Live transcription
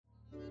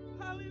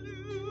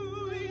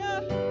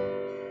Hallelujah.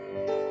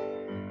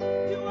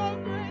 You are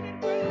great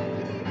and greatly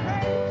to be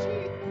praised,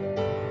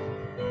 Jesus.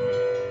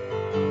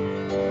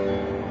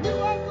 You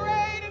are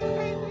great and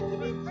greatly to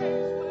be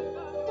praised, my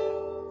God.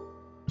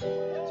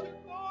 Let your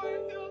glory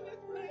fill this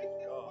place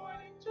this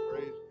morning,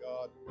 Praise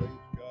God,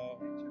 praise God.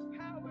 Let your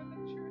power,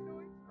 let your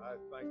anointing. I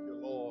thank you,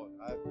 Lord.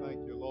 I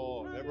thank you,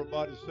 Lord.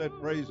 Everybody said,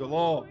 praise the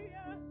Lord.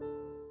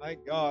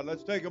 Thank God.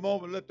 Let's take a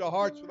moment and lift our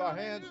hearts with our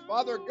hands.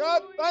 Father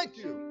God, thank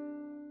you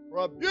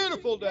for a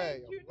beautiful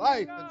day of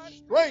life and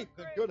strength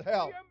and good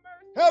health.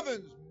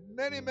 Heaven's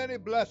many, many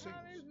blessings.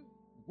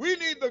 We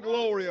need the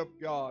glory of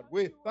God.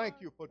 We thank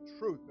you for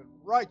truth and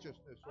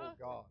righteousness, oh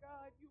God.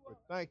 We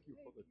thank you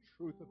for the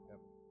truth of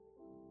heaven.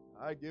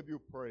 I give you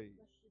praise.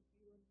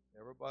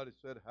 Everybody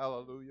said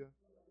hallelujah.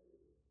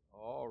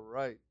 All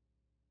right.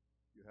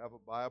 You have a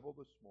Bible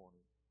this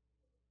morning.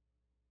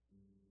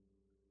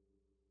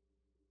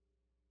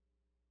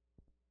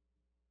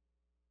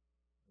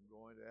 I'm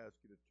going to ask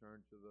you to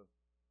turn to the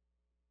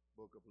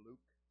book of Luke.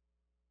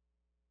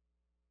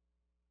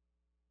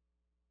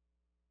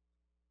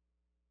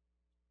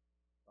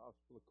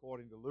 Gospel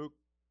according to Luke.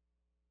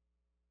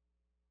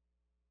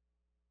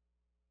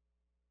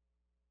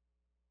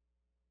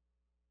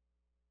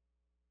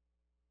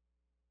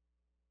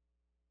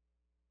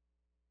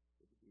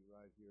 Good to be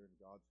right here in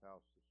God's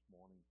house this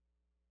morning.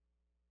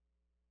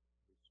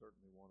 We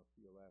certainly want to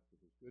feel after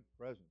His good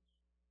presence.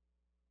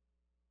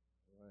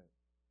 All right.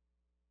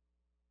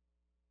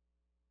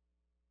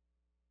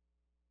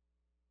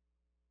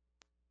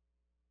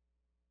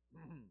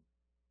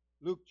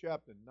 Luke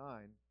chapter 9,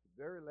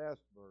 the very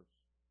last verse,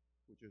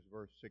 which is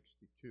verse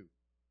 62.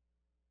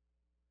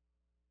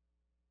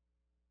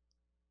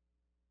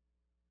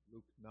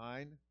 Luke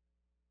 9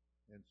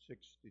 and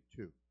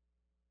 62. It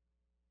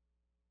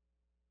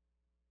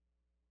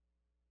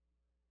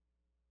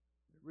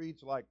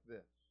reads like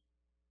this.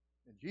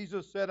 And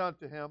Jesus said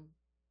unto him,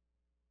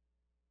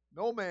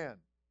 No man,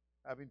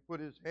 having put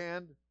his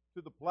hand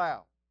to the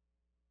plow,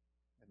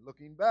 and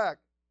looking back,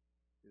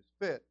 is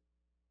fit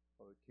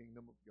for the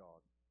kingdom of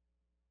God.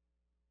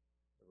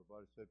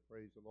 Everybody said,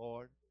 praise the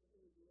Lord.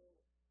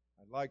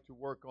 I'd like to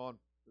work on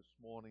this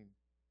morning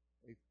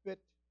a fit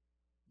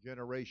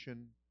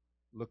generation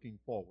looking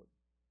forward.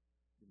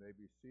 You may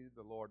be seated.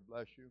 The Lord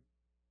bless you.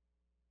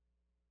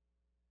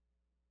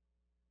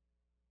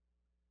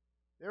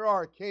 There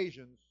are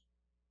occasions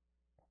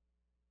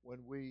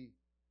when we,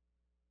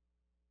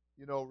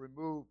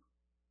 remove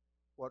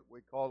what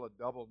we call a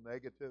double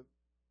negative,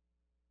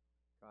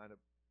 kind of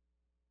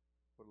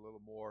put a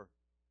little more,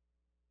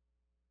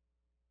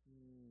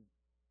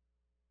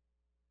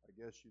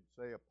 I guess you'd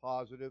say a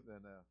positive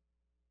and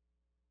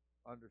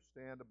a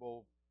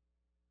understandable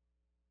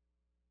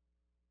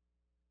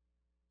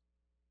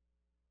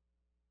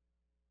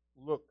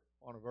look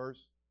on a verse.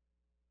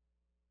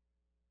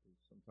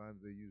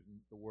 Sometimes they use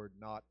the word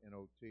not,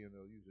 N-O-T, and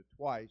they'll use it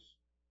twice,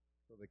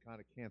 so they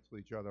kind of cancel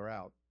each other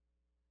out.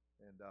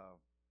 And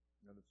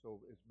so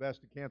it's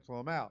best to cancel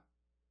them out.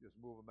 Just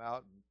move them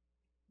out. And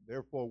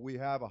therefore, we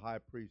have a high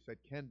priest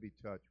that can be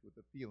touched with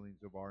the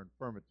feelings of our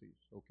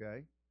infirmities,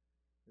 okay?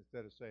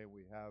 Instead of saying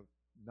we have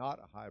not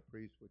a high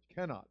priest which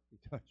cannot be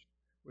touched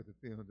with the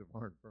feelings of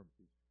our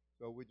infirmities.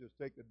 So we just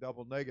take the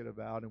double negative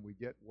out and we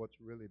get what's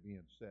really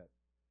being said.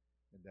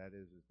 And that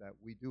is that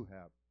we do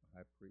have a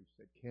high priest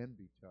that can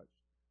be touched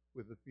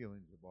with the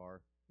feelings of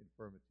our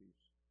infirmities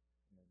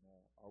and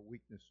our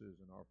weaknesses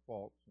and our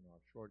faults and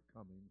our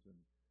shortcomings and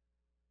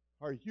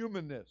our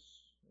humanness.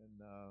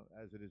 And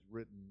as it is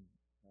written,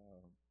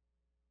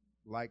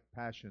 like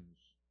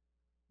passions,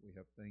 we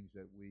have things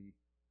that we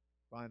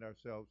find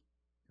ourselves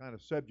kind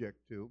of subject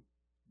to,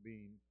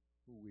 being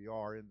who we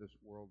are in this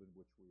world in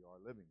which we are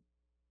living.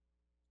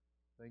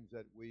 Things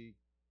that we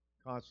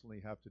constantly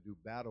have to do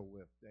battle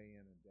with day in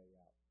and day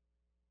out.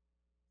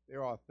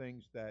 There are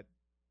things that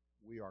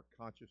we are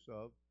conscious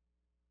of.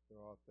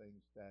 There are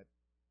things that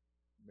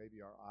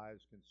maybe our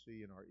eyes can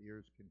see and our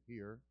ears can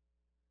hear.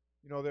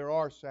 There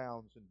are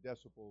sounds and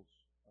decibels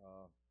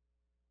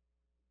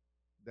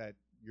that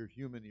your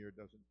human ear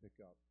doesn't pick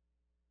up.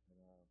 And,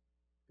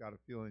 got a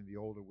feeling the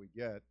older we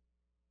get,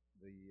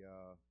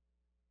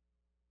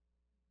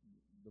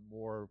 the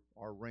more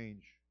our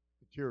range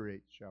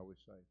deteriorates, shall we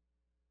say.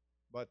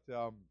 But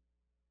there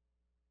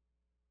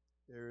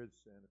is,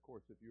 and of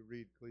course, if you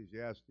read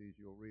Ecclesiastes,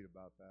 you'll read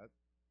about that,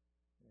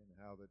 and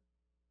how that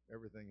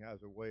everything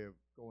has a way of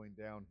going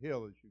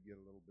downhill as you get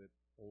a little bit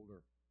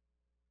older.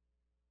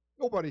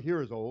 Nobody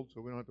here is old, so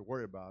we don't have to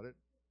worry about it.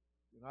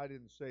 And I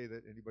didn't say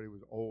that anybody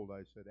was old.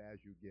 I said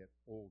as you get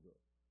older.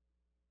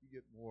 You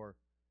get more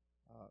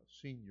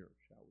senior,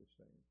 shall we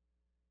say.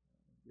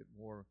 Get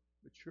more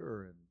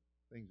mature and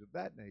things of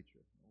that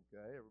nature.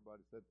 Okay,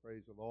 everybody said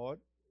praise the Lord.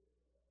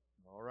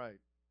 All right.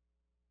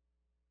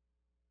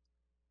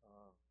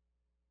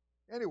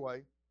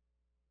 Anyway,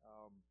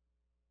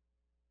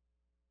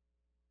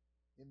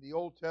 in the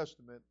Old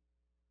Testament,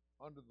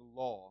 under the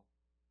law,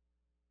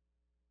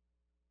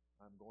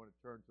 I'm going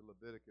to turn to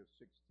Leviticus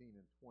 16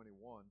 and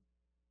 21.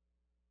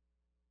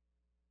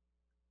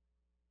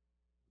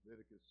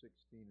 Leviticus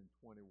 16 and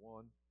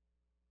 21.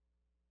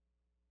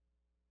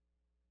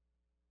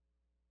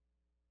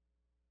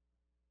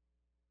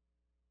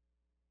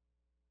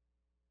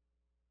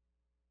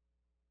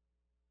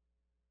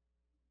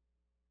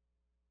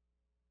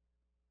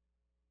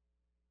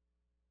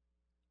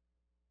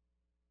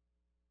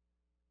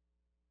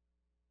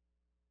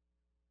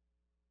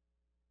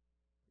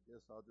 I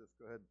guess I'll just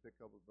go ahead and pick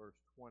up at verse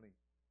 20.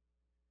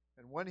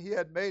 And when he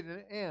had made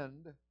an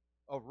end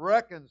of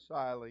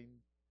reconciling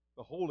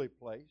the holy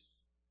place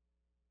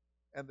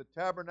and the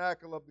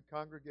tabernacle of the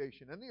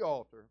congregation and the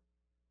altar,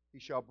 he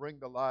shall bring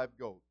the live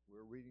goat.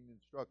 We're reading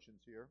instructions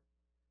here.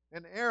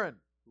 And Aaron,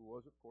 who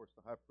was, of course,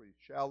 the high priest,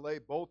 shall lay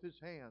both his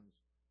hands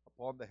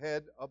upon the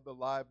head of the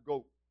live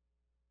goat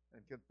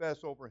and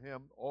confess over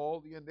him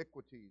all the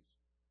iniquities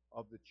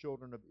of the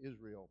children of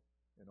Israel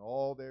and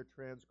all their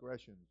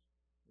transgressions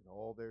and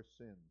all their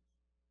sins,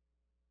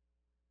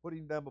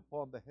 putting them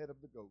upon the head of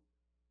the goat,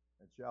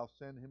 and shall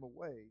send him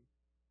away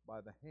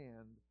by the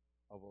hand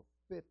of a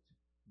fit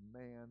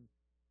man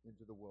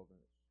into the wilderness.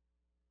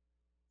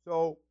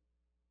 So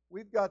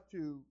we've got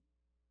to,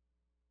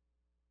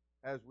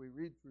 as we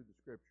read through the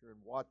scripture and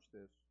watch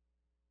this,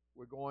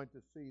 we're going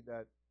to see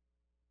that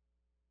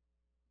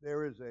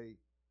there is a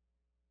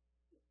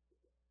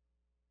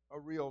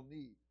real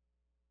need,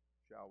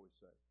 shall we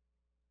say,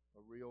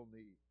 a real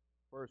need.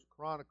 First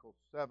Chronicles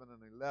 7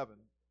 and 11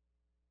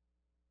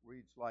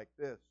 reads like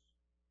this.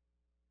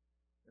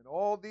 And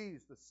all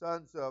these, the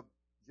sons of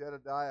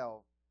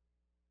Jedediah,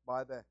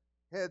 by the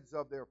heads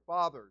of their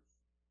fathers,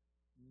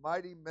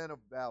 mighty men of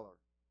valor,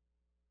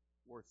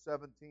 were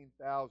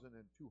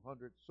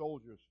 17,200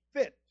 soldiers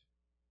fit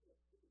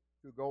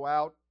to go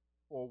out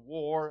for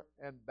war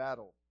and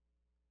battle.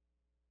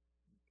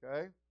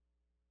 Okay?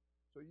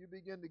 So you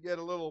begin to get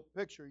a little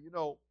picture. You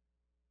know,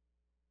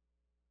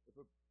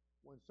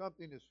 when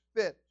something is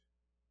fit,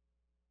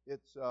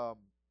 it's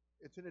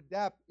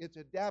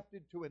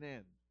adapted to an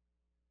end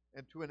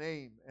and to an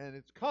aim, and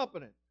it's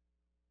competent.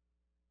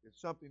 It's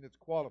something that's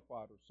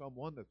qualified, or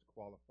someone that's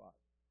qualified.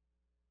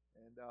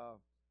 And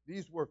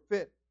these were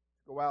fit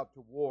to go out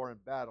to war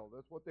and battle.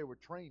 That's what they were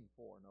trained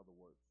for, in other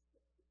words.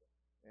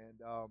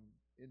 And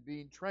in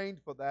being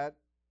trained for that,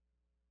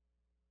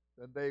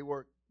 then they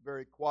were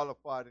very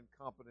qualified and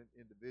competent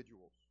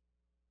individuals.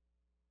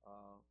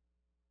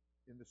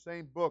 In the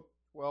same book,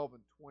 12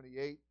 and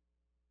 28,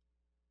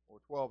 or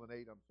 12 and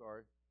 8, I'm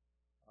sorry.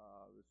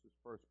 This is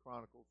First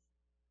Chronicles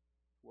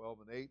 12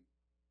 and 8.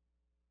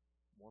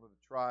 One of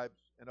the tribes,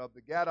 and of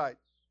the Gadites,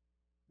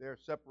 there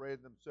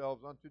separated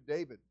themselves unto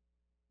David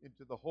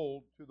into the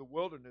hold to the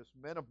wilderness,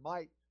 men of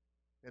might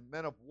and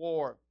men of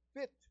war,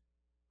 fit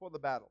for the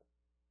battle,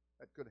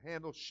 that could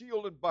handle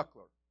shield and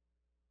buckler,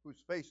 whose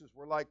faces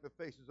were like the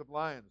faces of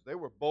lions. They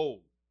were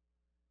bold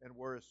and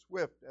were as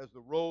swift as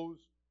the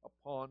roes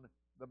upon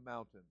the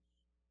mountains.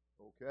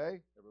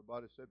 Okay?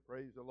 Everybody said,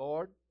 praise the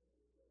Lord.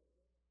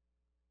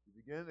 You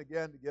begin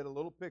again to get a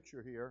little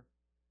picture here.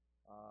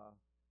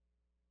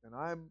 And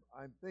I'm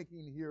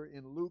thinking here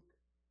in Luke,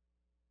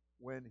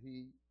 when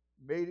he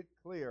made it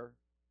clear,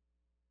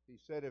 he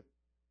said, if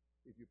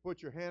you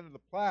put your hand in the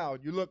plow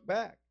and you look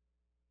back,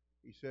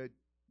 he said,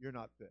 you're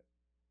not fit.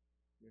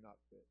 You're not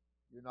fit.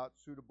 You're not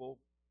suitable.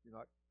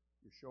 You're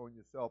showing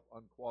yourself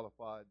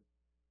unqualified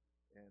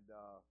and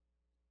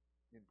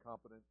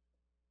incompetent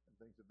and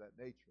things of that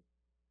nature.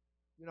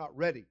 You're not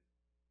ready.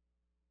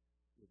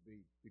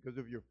 Because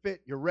if you're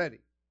fit, you're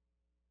ready.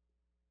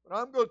 But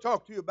I'm going to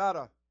talk to you about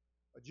a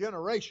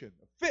generation,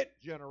 a fit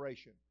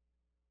generation.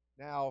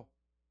 Now,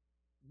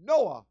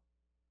 Noah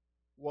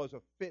was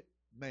a fit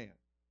man.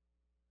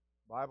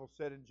 The Bible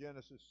said in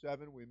Genesis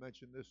 7, we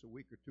mentioned this a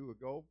week or two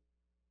ago,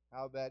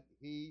 how that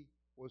he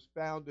was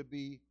found to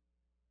be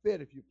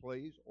fit, if you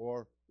please,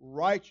 or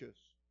righteous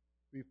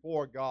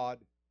before God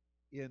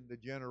in the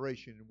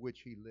generation in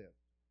which he lived.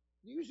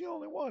 He was the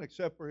only one,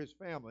 except for his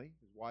family,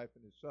 his wife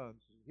and his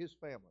sons, his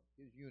family,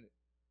 his unit.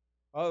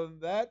 Other than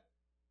that,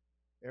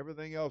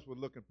 everything else was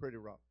looking pretty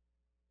rough.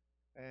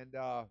 And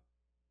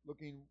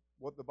looking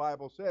what the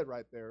Bible said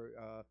right there,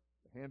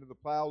 the hand of the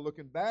plow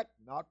looking back,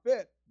 not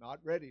fit, not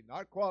ready,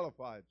 not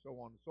qualified, so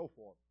on and so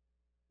forth.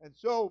 And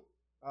so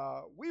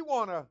we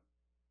want to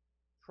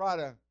try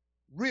to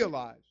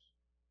realize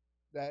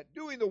that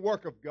doing the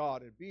work of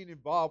God and being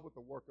involved with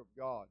the work of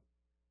God,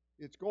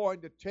 it's going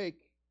to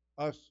take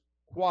us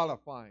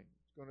qualifying.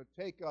 It's going to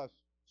take us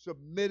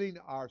submitting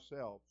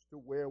ourselves to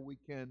where we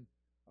can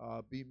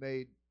be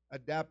made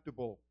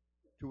adaptable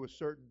to a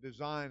certain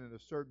design and a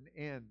certain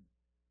end.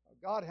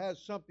 God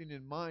has something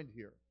in mind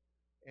here.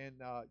 And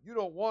you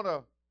don't want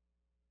to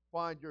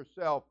find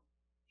yourself,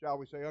 shall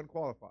we say,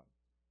 unqualified.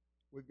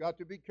 We've got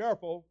to be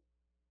careful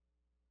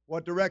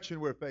what direction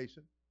we're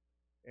facing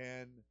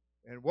and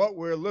what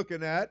we're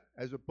looking at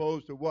as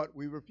opposed to what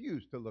we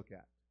refuse to look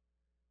at.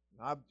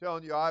 And I'm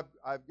telling you,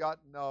 I've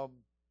gotten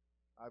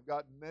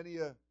many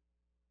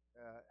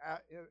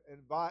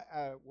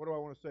what do I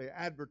want to say?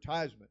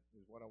 Advertisement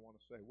is what I want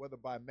to say, whether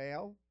by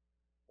mail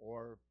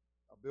or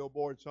a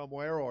billboard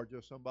somewhere or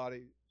just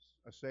somebody,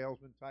 a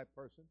salesman type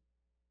person.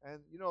 And,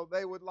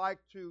 they would like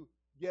to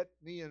get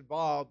me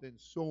involved in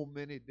so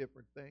many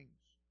different things.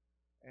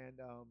 And,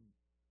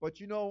 but,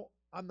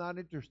 I'm not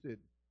interested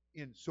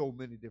in so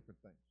many different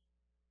things.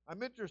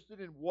 I'm interested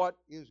in what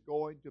is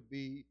going to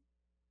be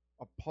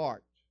a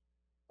part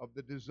of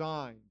the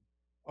design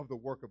of the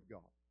work of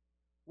God.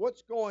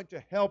 What's going to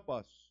help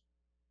us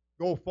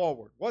go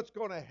forward? What's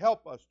going to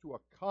help us to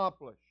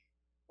accomplish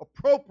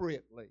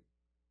appropriately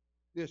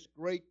this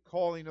great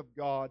calling of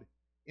God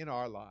in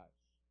our lives?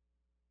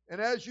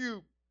 And as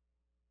you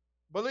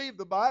believe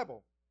the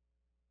Bible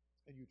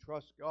and you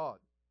trust God,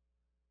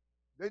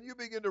 then you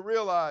begin to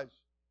realize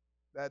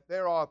that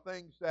there are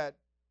things that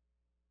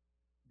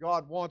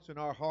God wants in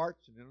our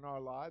hearts and in our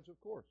lives, of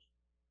course,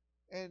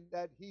 and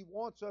that He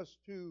wants us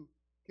to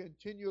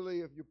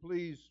continually, if you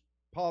please,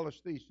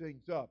 polish these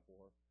things up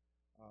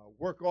or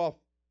work off,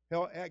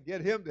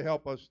 get Him to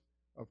help us,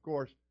 of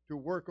course, to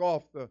work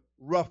off the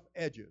rough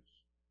edges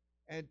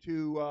and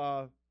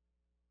to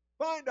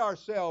find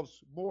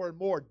ourselves more and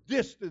more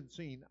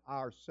distancing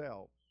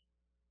ourselves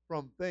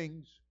from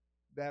things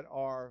that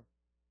are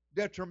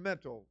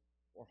detrimental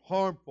or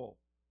harmful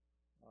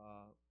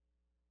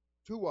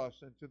to us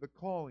and to the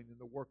calling and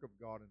the work of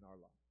God in our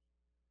lives.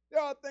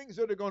 There are things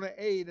that are going to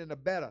aid and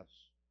abet us,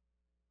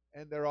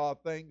 and there are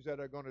things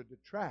that are going to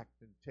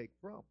detract and take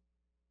from.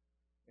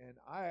 And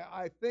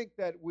I think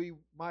that we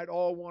might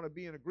all want to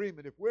be in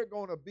agreement. If we're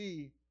going to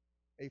be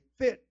a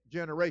fit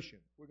generation,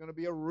 if we're going to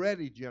be a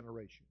ready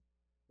generation,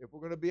 if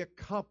we're going to be a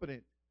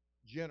competent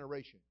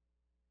generation,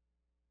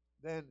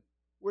 then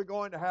we're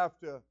going to have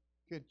to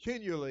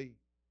continually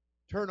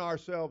turn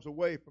ourselves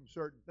away from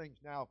certain things.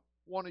 Now,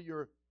 one of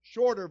your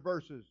shorter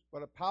verses,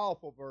 but a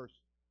powerful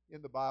verse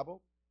in the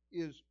Bible,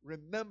 is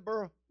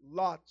remember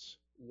Lot's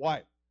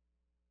wife.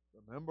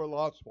 Remember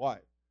Lot's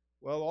wife.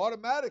 Well,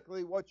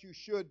 automatically what you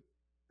should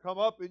come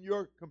up in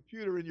your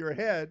computer in your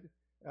head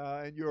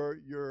and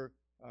your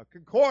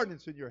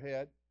concordance in your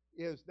head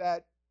is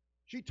that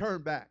she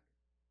turned back.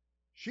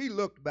 She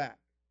looked back.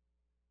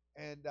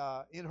 And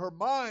in her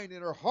mind,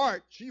 in her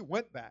heart, she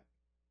went back.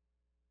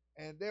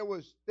 And there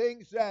was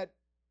things that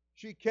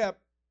she kept,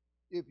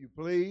 if you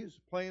please,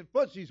 playing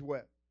footsies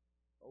with.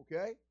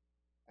 Okay?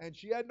 And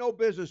she had no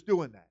business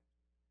doing that.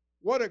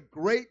 What a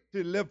great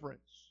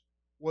deliverance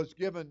was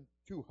given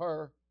to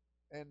her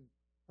and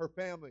her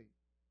family.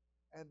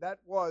 And that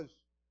was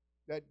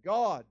that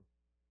God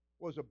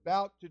was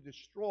about to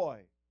destroy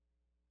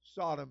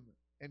Sodom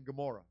and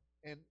Gomorrah.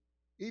 And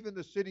even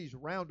the cities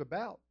round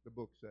about, the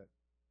book said.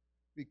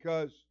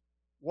 Because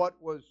what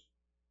was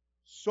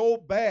so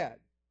bad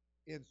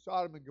in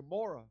Sodom and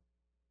Gomorrah,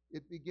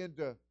 it began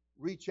to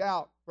reach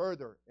out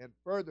further and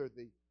further.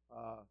 The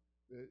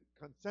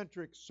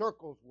concentric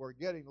circles were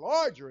getting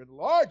larger and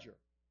larger,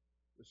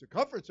 the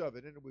circumference of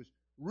it, and it was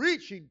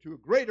reaching to a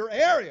greater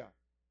area.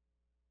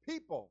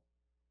 People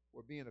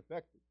were being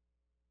affected.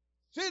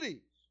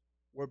 Cities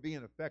were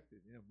being affected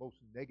in a most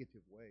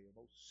negative way, a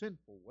most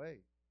sinful way.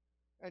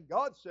 And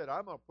God said,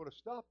 I'm going to put a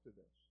stop to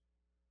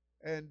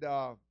this.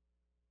 And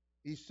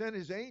He sent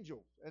His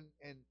angels,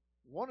 and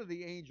one of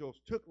the angels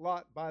took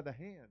Lot by the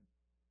hand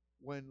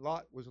when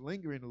Lot was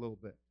lingering a little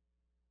bit.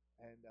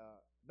 And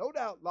no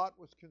doubt Lot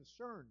was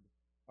concerned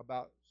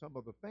about some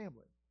of the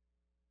family.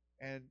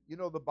 And,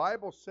 the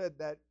Bible said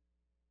that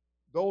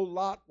though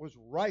Lot was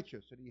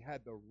righteous and he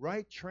had the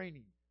right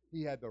training,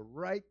 he had the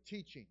right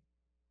teaching,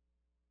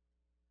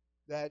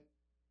 that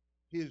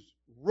his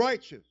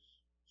righteous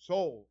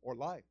soul or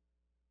life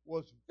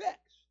was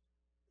vexed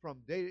from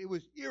day to day. It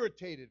was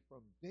irritated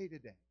from day to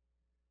day.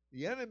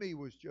 The enemy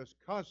was just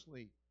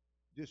constantly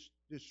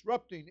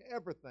disrupting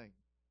everything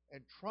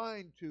and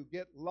trying to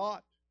get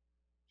Lot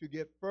to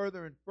get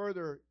further and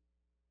further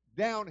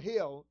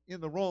downhill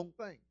in the wrong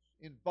things,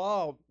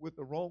 involved with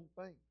the wrong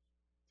things,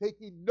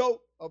 taking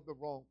note of the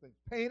wrong things,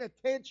 paying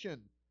attention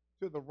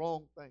to the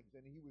wrong things.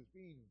 And he was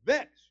being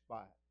vexed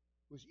by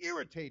it. It was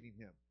irritating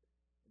him.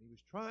 And he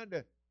was trying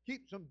to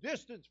keep some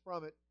distance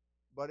from it,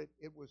 but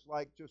it was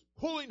like just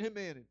pulling him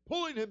in and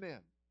pulling him in.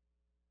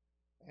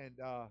 And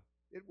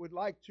it would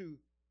like to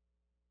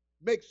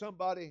make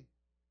somebody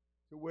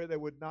to where they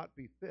would not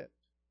be fit,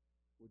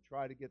 would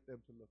try to get them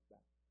to look back.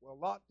 Well,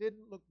 Lot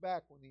didn't look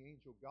back when the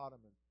angel got him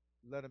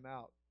and let him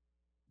out,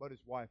 but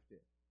his wife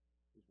did.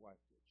 His wife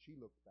did. She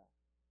looked back.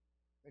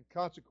 And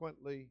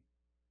consequently,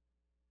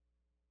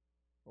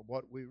 from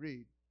what we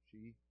read,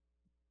 she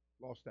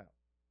lost out.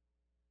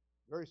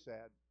 Very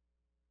sad,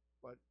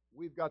 but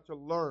we've got to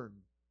learn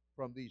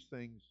from these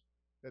things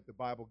that the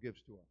Bible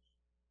gives to us.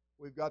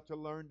 We've got to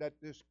learn that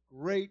this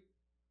great,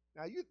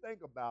 now you think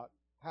about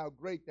how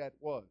great that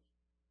was,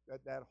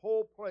 that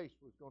whole place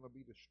was going to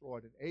be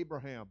destroyed. And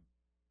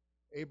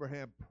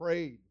Abraham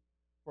prayed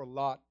for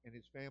Lot and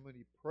his family, and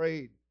he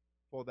prayed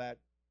for that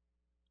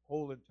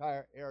whole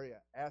entire area,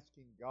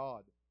 asking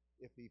God,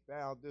 if he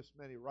found this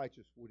many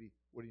righteous, would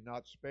he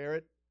not spare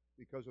it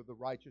because of the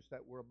righteous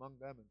that were among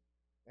them?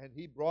 And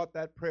he brought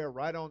that prayer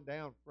right on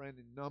down, friend,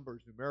 in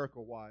numbers,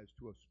 numerical-wise,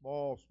 to a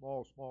small,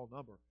 small, small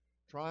number,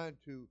 trying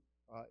to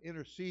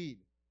intercede.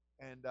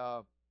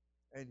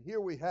 And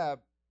here we have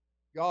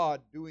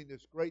God doing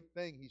this great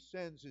thing, he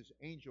sends his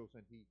angels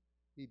and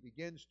he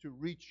begins to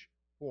reach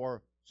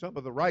for some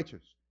of the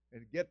righteous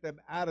and get them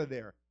out of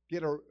there.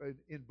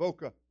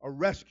 Invoke a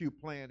rescue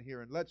plan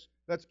here, and let's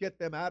get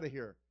them out of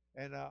here.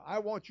 And I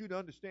want you to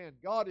understand,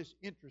 God is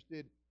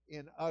interested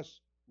in us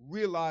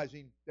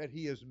realizing that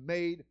he has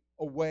made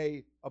a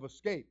way of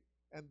escape,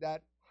 and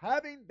that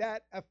having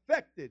that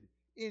affected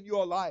in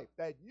your life,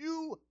 that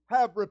you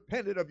have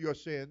repented of your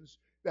sins,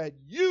 that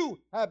you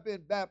have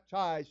been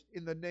baptized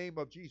in the name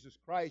of Jesus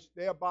Christ,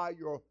 thereby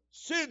your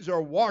sins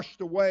are washed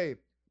away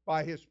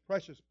by his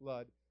precious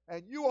blood,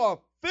 and you are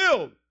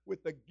filled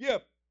with the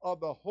gift of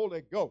the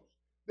Holy Ghost,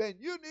 then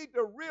you need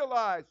to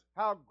realize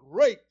how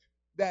great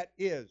that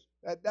is.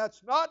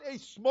 That's not a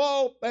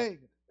small thing,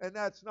 and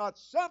that's not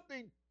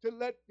something to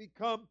let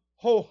become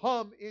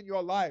ho-hum in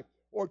your life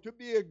or to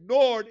be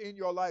ignored in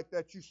your life,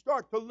 that you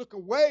start to look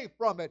away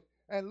from it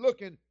and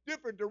look in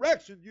different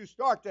directions. You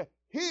start to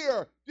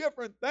hear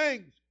different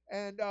things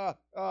and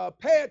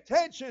pay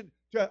attention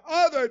to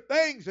other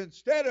things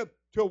instead of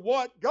to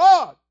what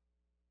God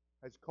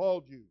has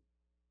called you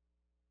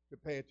to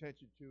pay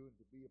attention to and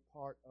to be a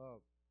part of.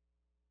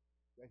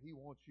 That he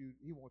wants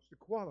to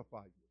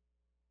qualify you.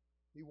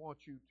 He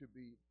wants you to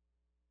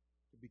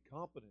be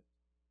confident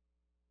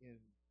in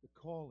the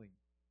calling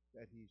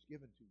that he's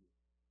given to you.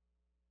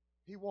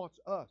 He wants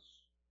us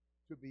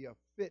to be a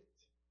fit.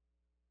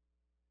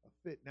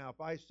 Now, if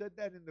I said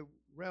that in the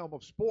realm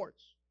of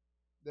sports,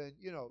 then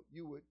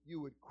you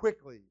would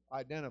quickly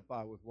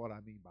identify with what I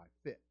mean by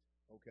fit.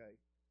 Okay,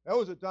 that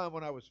was a time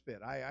when I was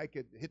fit. I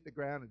could hit the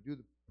ground and do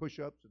the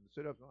push-ups and the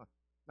sit-ups.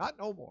 Not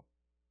no more.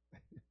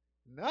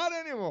 Not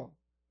anymore.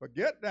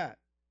 Forget that.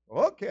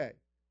 Okay.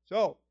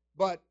 So,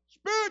 but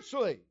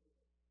spiritually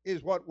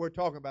is what we're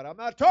talking about. I'm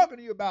not talking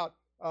to you about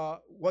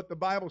what the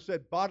Bible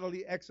said,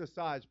 bodily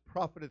exercise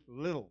profiteth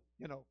little.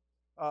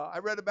 I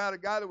read about a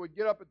guy that would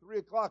get up at 3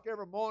 o'clock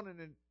every morning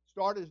and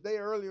start his day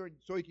earlier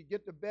so he could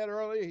get to bed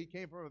earlier. He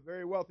came from a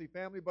very wealthy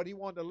family, but he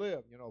wanted to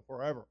live,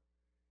 forever.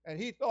 And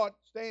he thought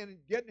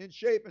getting in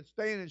shape and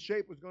staying in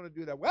shape was going to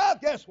do that. Well,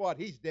 guess what?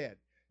 He's dead.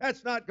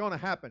 That's not going to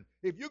happen.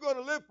 If you're going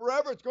to live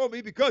forever, it's going to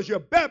be because you're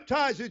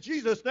baptized in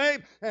Jesus'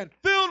 name and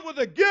filled with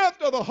the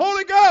gift of the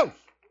Holy Ghost.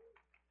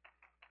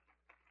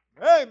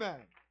 Amen.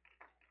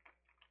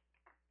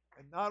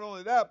 And not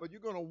only that, but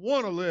you're going to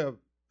want to live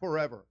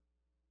forever.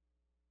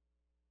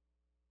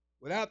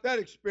 Without that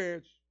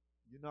experience,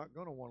 you're not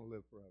going to want to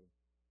live forever.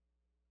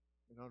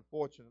 And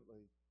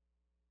unfortunately,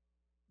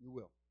 you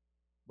will,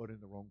 but in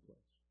the wrong place.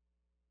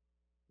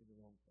 In the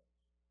wrong place.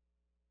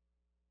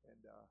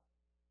 And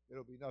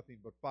it'll be nothing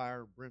but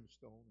fire and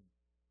brimstone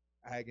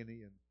and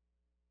agony and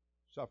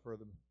suffer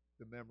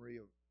the memory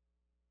of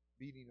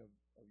beating of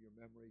your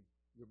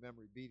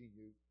memory beating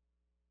you,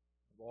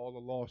 of all the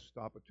lost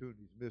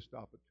opportunities, missed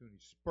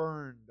opportunities,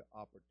 spurned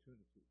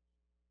opportunities.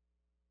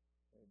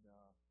 And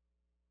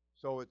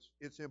so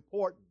it's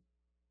important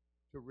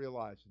to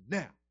realize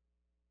now.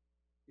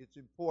 It's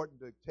important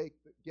to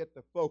get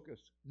the focus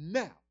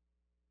now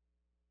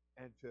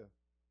and to,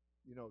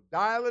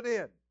 dial it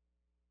in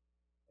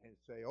and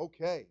say,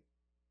 okay,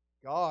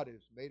 God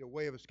has made a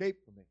way of escape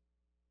for me.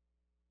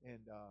 And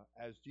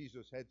as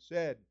Jesus had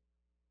said,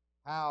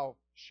 how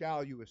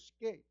shall you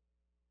escape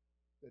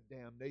the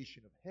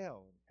damnation of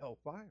hell and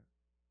hellfire?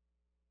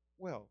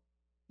 Well,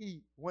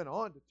 he went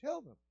on to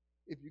tell them,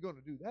 if you're going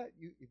to do that,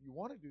 if you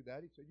want to do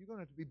that, he said, you're going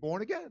to have to be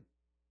born again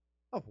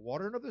of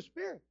water and of the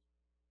Spirit.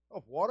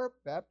 Of water,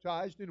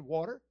 baptized in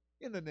water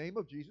in the name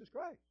of Jesus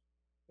Christ.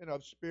 And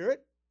of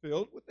Spirit,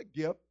 filled with the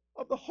gift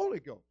of the Holy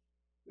Ghost,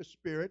 the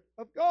Spirit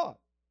of God,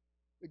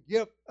 the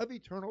gift of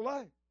eternal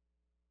life.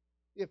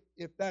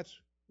 If that's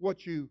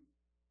what you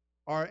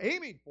are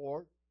aiming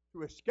for,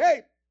 to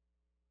escape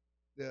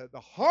the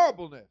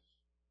horribleness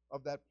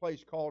of that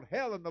place called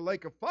hell and the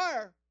lake of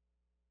fire,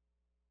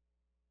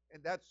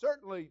 and that's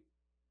certainly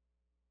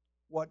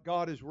what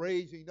God is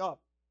raising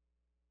up,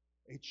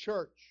 a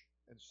church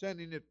and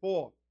sending it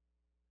forth,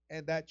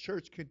 and that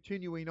church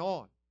continuing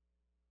on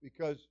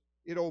because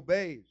it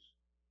obeys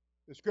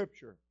the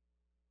Scripture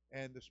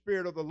and the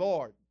Spirit of the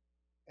Lord,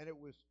 and it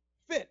was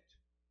fit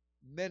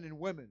men and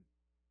women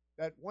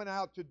that went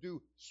out to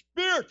do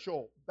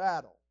spiritual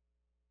battle,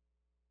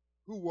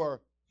 who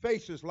were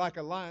faces like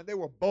a lion. They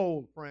were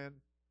bold, friend.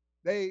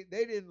 They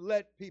didn't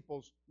let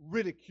people's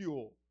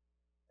ridicule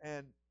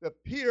and the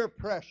peer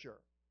pressure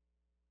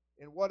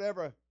and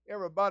whatever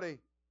everybody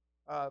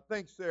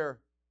thinks they're,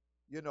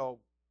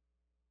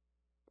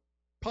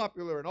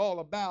 popular and all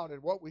about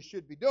and what we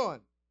should be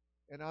doing.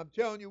 And I'm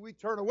telling you, we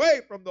turn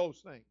away from those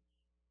things.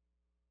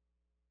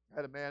 I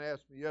had a man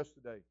ask me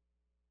yesterday.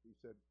 He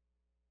said,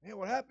 man,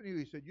 what happened to you?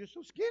 He said, you're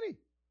so skinny.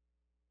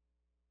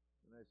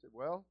 And I said,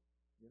 well,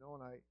 and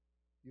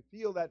you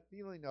feel that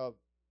feeling of,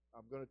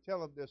 I'm going to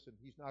tell him this and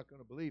he's not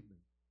going to believe me.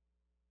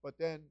 But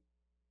then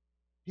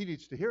he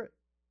needs to hear it,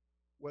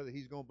 whether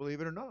he's going to believe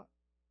it or not.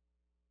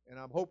 And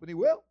I'm hoping he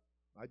will.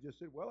 I just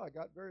said, well, I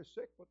got very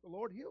sick, but the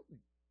Lord healed me.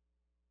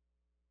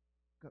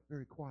 Got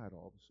very quiet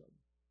all of a sudden.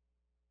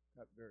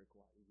 Got very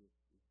quiet.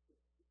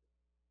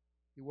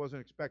 He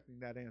wasn't expecting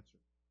that answer.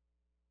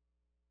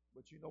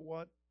 But you know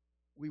what?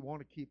 We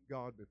want to keep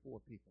God before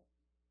people.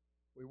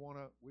 We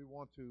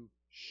want to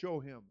show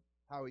him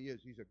how he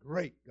is. He's a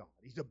great God.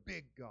 He's a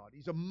big God.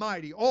 He's a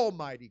mighty,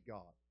 almighty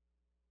God.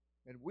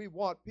 And we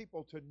want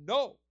people to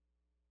know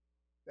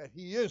that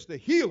he is the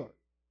healer.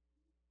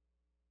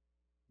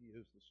 He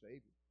is the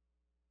Savior.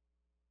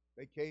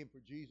 They came for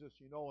Jesus,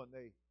 you know, and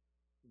they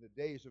in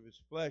the days of his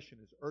flesh and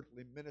his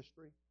earthly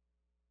ministry.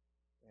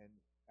 And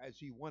as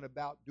he went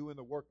about doing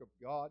the work of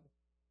God,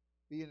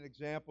 being an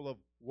example of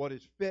what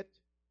is fit.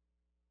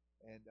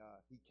 And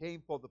he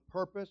came for the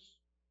purpose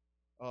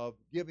of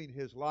giving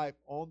his life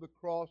on the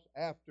cross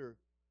after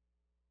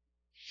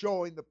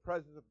showing the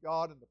presence of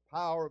God and the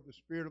power of the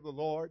Spirit of the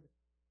Lord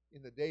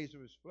in the days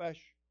of his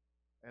flesh,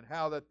 and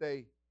how that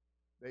they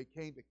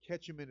came to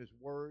catch him in his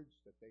words,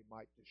 that they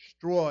might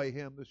destroy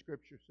him, the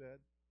Scripture said.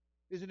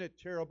 Isn't it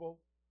terrible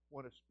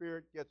when a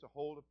spirit gets a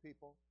hold of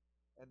people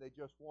and they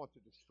just want to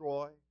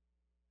destroy?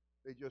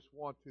 They just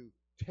want to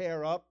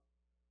tear up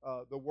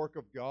the work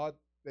of God.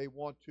 They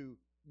want to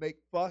make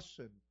fuss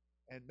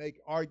and make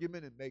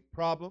argument and make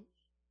problems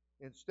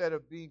instead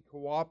of being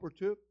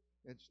cooperative,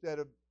 instead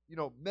of,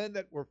 men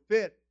that were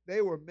fit.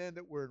 They were men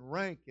that were in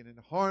rank and in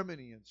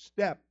harmony and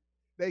step.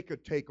 They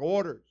could take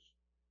orders.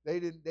 They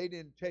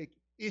didn't take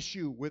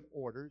issue with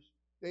orders.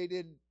 They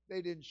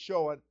didn't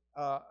show an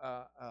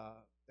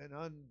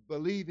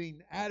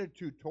unbelieving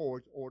attitude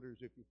towards orders,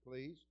 if you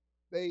please.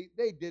 They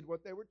did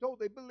what they were told.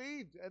 They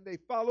believed and they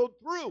followed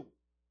through.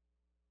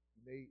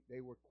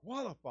 They were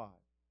qualified.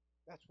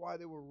 That's why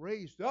they were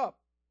raised up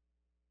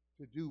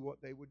to do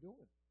what they were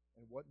doing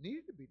and what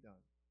needed to be done.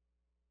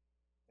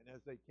 And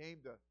as they came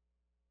to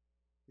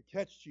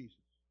catch Jesus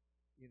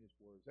in his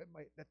words,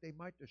 that they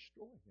might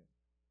destroy him.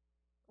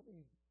 I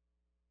mean,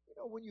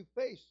 when you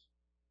face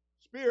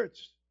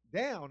spirits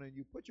down and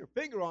you put your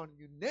finger on it and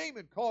you name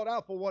it, call it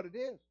out for what it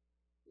is,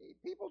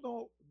 people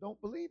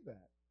don't believe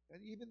that.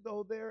 And even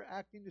though they're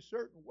acting a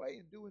certain way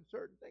and doing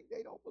certain things,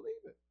 they don't believe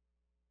it.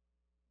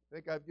 I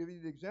think I've given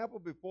you the example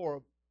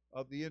before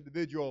of the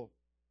individual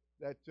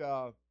that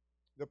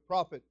the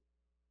prophet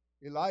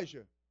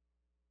Elijah,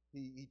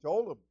 he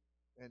told him,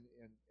 and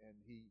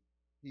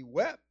he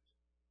wept.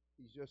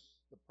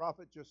 The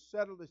prophet just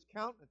settled his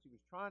countenance. He was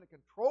trying to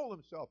control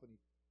himself, and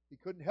he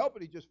couldn't help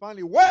it. He just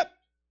finally wept.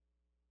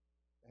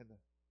 And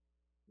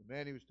the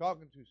man he was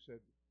talking to said,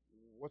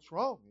 "What's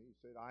wrong?" He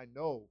said, "I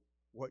know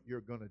what you're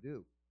going to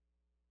do."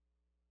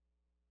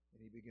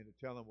 And he began to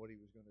tell him what he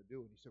was going to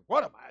do. And he said,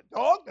 "What, am I a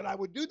dog that I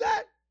would do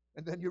that?"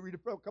 And then you read a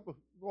couple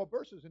more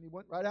verses, and he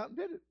went right out and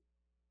did it.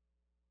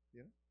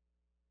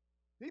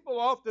 People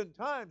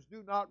oftentimes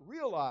do not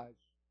realize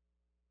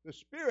the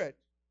Spirit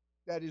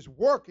that is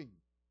working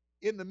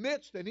in the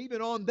midst and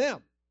even on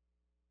them.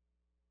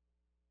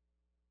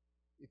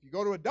 If you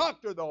go to a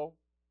doctor, though,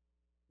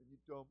 and you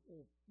tell him,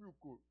 "Oh, feel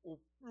good, oh,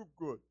 feel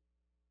good,"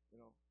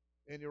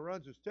 and he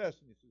runs his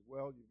test and he says,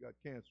 "Well, you've got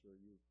cancer,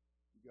 you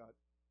got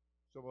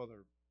some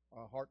other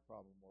heart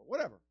problem or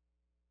whatever,"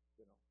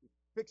 you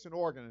fix an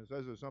organ and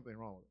says there's something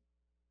wrong with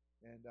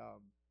it. And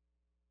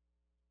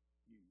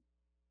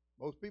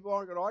most people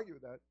aren't going to argue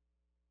with that.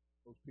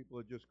 Most people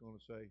are just going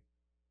to say,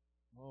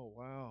 "Oh,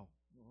 wow,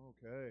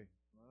 okay,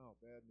 wow,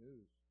 bad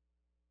news.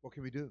 What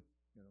can we do?"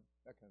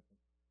 That kind of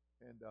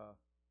thing.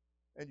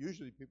 And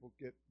usually people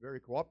get very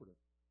cooperative.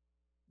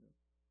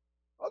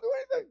 "I'll do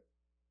anything.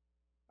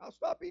 I'll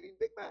stop eating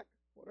Big Mac,"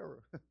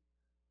 whatever,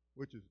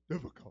 which is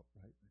difficult,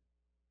 right?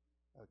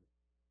 Okay.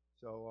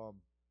 So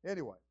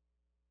anyway,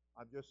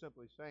 I'm just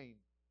simply saying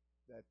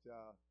that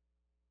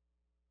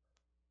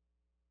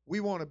we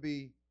want to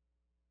be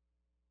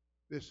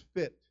this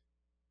fit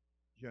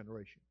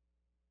generation.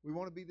 We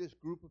want to be this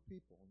group of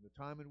people in the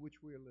time in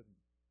which we are living.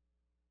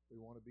 We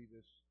want to be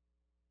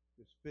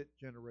this fit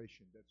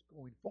generation that's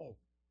going forward.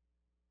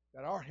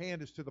 That our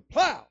hand is to the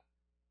plow,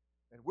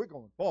 and we're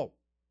going forward.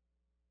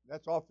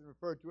 That's often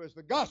referred to as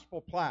the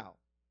gospel plow.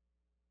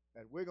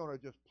 And we're going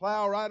to just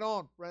plow right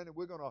on, friend, and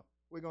we're going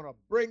to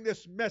bring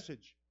this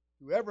message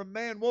to every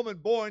man, woman,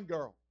 boy, and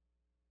girl.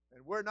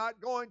 And we're not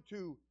going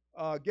to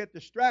get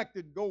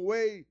distracted and go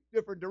way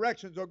different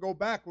directions or go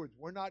backwards.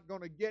 We're not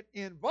going to get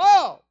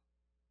involved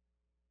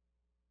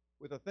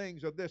with the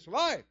things of this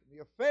life,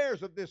 the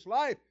affairs of this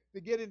life, to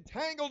get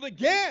entangled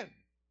again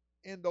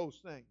in those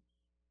things.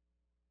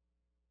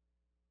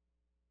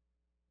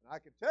 And I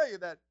can tell you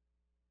that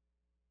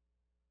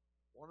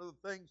one of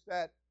the things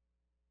that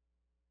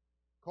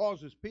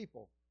causes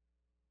people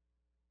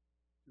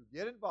to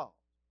get involved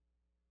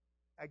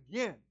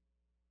again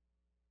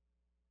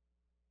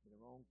in the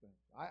wrong things.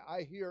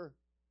 I hear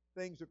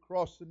things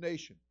across the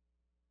nation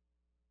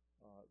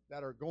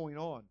that are going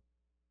on,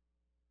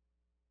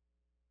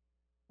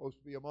 supposed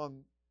to be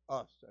among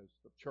us as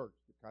the church,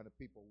 the kind of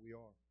people we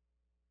are.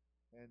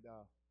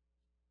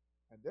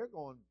 And they're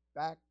going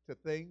back to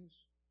things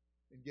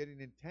and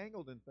getting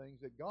entangled in things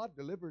that God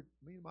delivered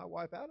me and my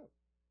wife out of.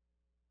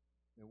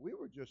 And we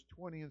were just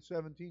 20 and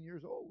 17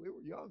 years old. We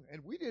were young,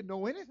 and we didn't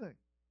know anything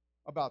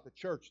about the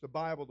church, the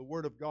Bible, the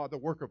Word of God, the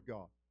work of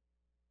God.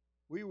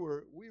 We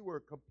were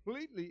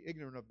completely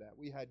ignorant of that.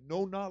 We had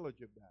no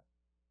knowledge of that.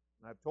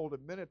 And I've told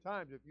him many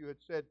times, if you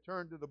had said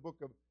turn to the book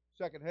of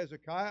Second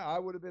Hezekiah, I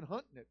would have been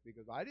hunting it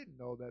because I didn't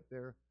know that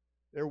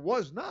there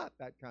was not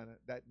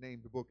that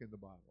named book in the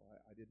Bible.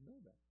 I didn't know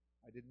that.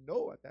 I didn't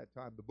know at that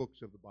time the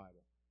books of the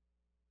Bible,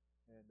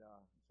 and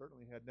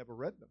certainly had never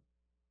read them.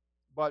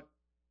 But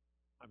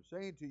I'm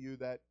saying to you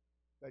that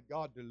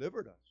God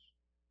delivered us.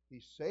 He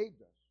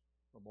saved us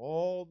from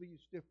all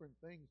these different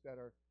things that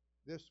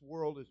this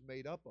world is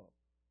made up of,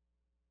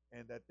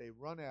 and that they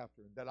run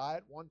after, and that I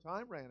at one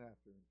time ran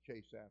after and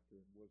chased after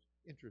and was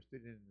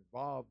interested in and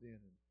involved in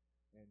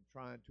and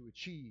trying to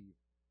achieve.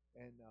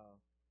 And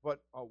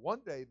but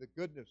one day the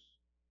goodness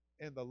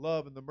and the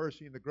love and the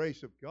mercy and the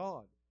grace of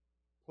God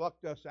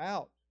plucked us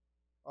out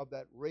of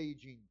that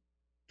raging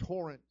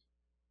torrent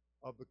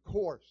of the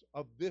course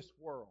of this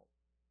world.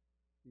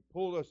 He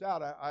pulled us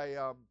out.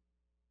 I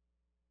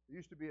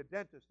used to be a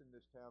dentist in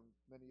this town.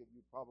 Many of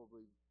you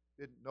probably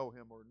didn't know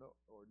him or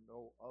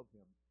know of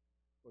him,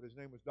 but his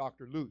name was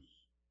Dr.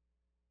 Luce,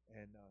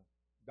 and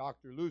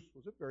Dr. Luce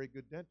was a very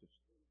good dentist.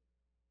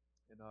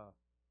 And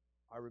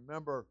I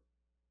remember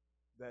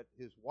that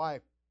his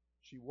wife,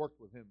 she worked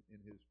with him in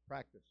his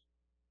practice,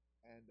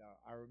 and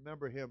I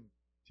remember him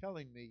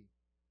telling me,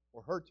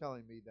 or her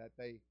telling me, that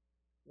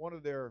one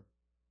of their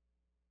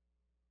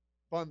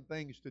fun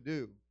things to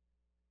do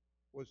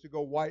was to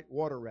go white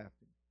water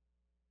rafting.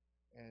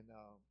 And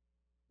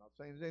I'm not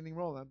saying there's anything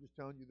wrong. I'm just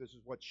telling you this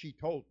is what she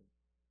told me.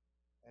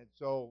 And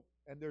so,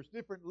 and there's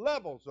different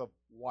levels of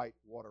white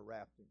water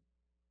rafting.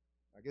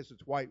 I guess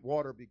it's white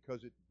water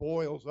because it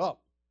boils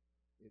up.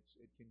 It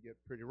can get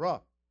pretty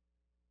rough,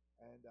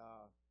 and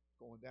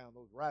going down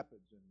those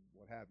rapids and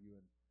what have you.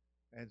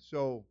 And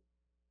so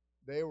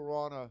they were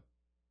on a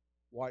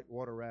white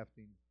water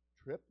rafting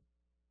trip,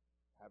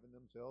 having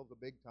themselves a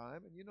big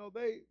time. And,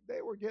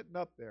 they were getting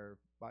up there.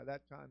 By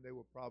that time, they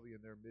were probably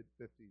in their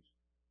mid-50s.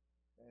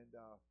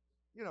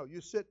 And,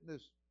 you sit in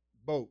this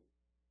boat,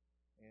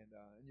 and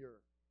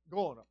you're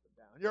going up and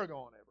down. You're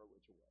going every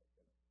which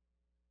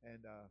way.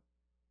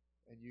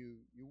 And you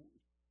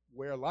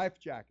wear life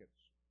jackets.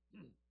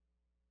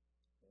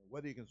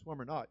 Whether you can swim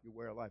or not, you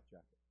wear a life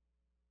jacket.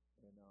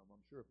 And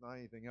I'm sure if not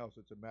anything else,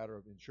 it's a matter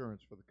of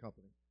insurance for the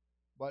company.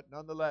 But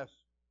nonetheless,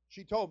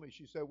 she told me,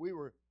 she said, we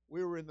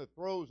were in the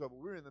throes of it.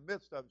 We were in the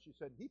midst of it. She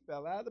said, he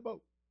fell out of the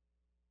boat.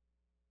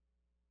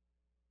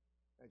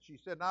 And she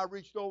said, and I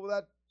reached over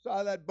that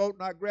side of that boat,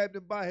 and I grabbed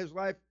him by his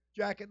life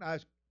jacket, and I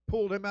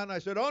pulled him out, and I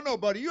said, oh, no,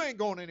 buddy, you ain't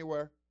going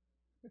anywhere.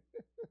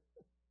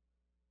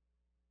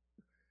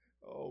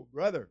 Oh,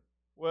 brother.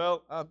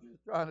 Well, I'm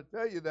just trying to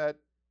tell you that,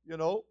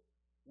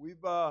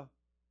 we've got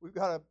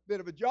a bit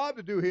of a job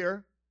to do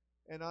here,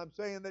 and I'm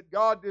saying that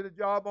God did a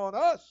job on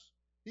us.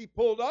 He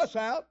pulled us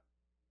out.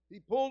 He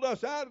pulled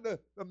us out of the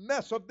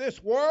mess of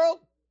this world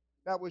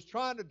that was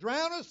trying to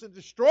drown us and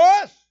destroy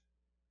us.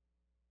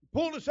 He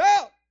pulled us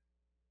out.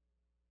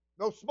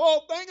 No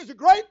small thing is a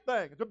great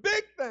thing. It's a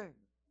big thing.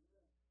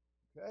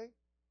 Okay?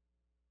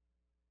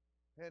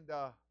 And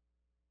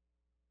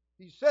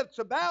he sets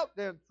about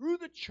then through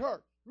the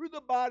church, through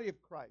the body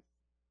of Christ.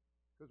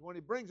 Because when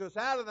he brings us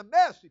out of the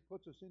mess, he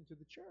puts us into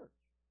the church.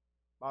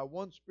 By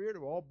one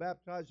Spirit, we're all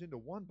baptized into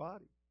one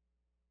body.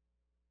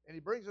 And he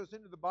brings us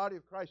into the body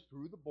of Christ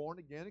through the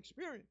born-again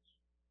experience.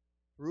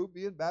 Through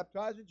being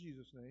baptized in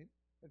Jesus' name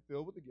and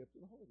filled with the gift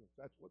of the Holy Ghost.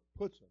 That's what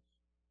puts us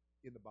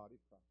in the body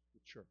of Christ, the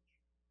church.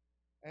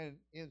 And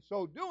in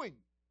so doing,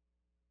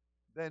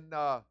 then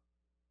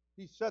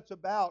he sets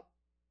about,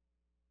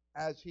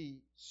 as he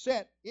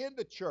set in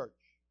the church,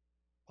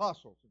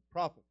 apostles and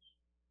prophets,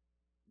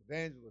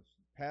 evangelists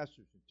and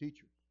pastors and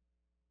teachers,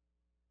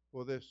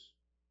 for this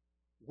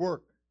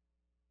work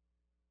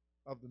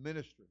of the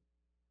ministry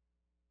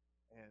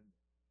and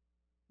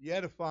the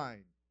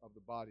edifying of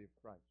the body of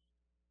Christ,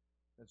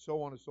 and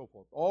so on and so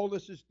forth. All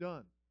this is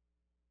done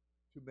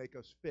to make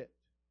us fit,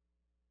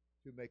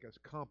 to make us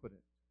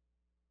competent,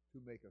 to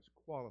make us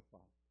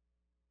qualified,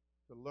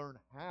 to learn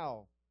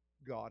how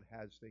God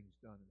has things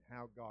done and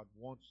how God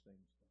wants things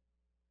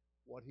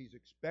done, what he's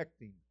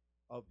expecting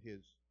of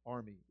his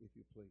army, if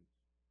you please.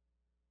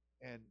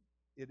 And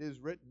it is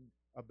written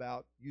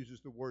about, uses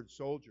the word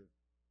soldier,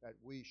 that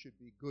we should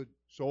be good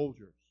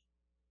soldiers,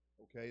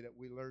 okay, that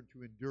we learn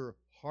to endure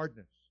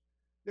hardness.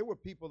 There were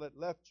people that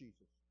left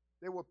Jesus.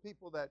 There were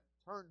people that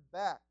turned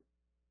back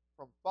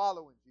from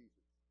following Jesus.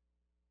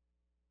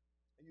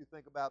 And you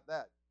think about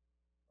that.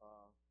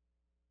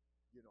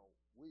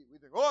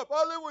 We think, oh, if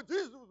I lived with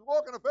Jesus was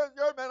walking a face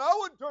yard, man, I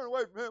wouldn't turn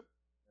away from him.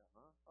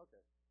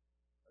 Okay.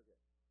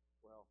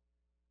 Well,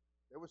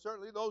 there were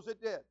certainly those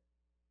that did.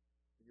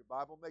 And your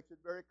Bible makes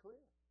it very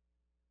clear.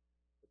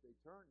 But they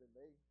turned and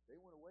they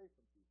went away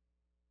from Jesus.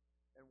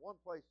 And one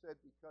place said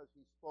because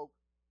he spoke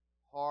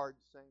hard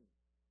sayings.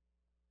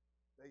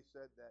 They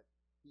said that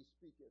he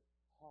speaketh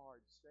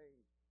hard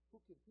sayings.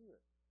 Who could hear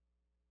it?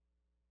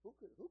 Who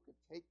could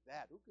take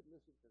that? Who could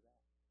listen to that?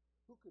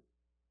 Who could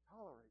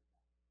tolerate that?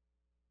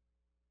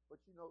 But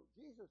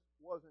Jesus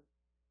wasn't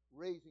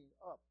raising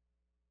up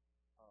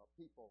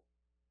people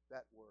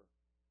that were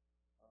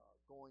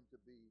going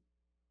to be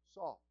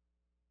soft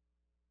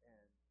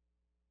and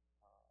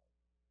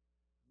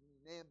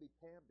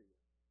namby-pamby,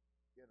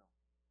 and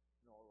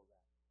all of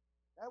that.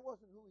 That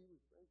wasn't who he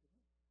was raising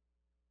up.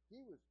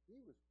 He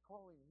was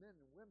calling men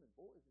and women,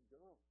 boys and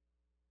girls,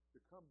 to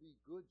come be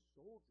good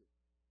soldiers,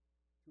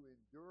 to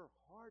endure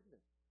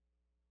hardness.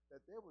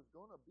 That there was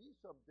going to be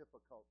some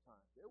difficult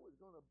times. There was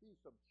going to be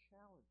some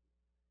challenges.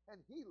 And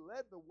he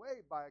led the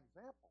way by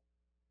example.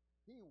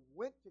 He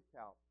went to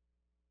Calvary.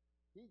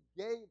 He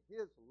gave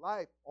his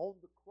life on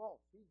the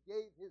cross. He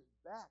gave his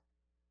back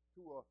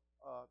to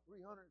a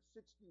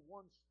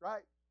 361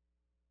 stripes.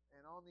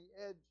 And on the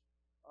edge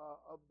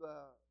of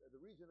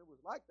the reason it was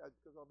like that is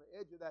because on the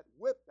edge of that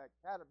whip, that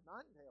cat of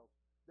nine tails,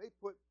 they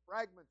put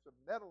fragments of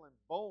metal and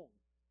bone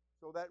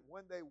so that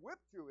when they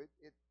whipped you,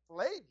 it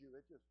flayed you.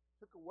 It just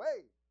took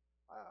away.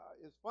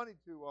 It's funny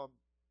to,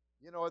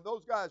 and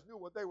those guys knew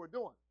what they were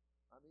doing.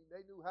 I mean,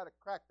 they knew how to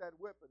crack that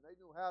whip, and they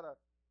knew how to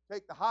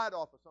take the hide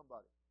off of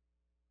somebody.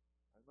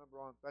 I remember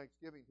on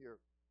Thanksgiving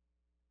here,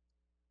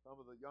 some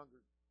of the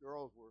younger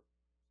girls were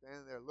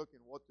standing there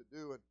looking what to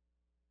do, and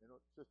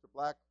Sister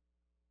Black,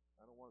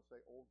 I don't want to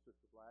say old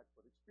Sister Black,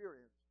 but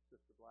experienced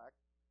Sister Black,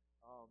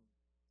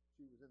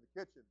 she was in the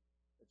kitchen,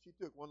 and she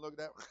took one look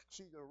at that.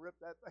 She's going to rip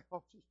that thing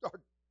off. She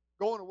started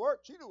going to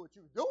work. She knew what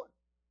she was doing.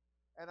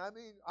 And I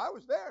mean, I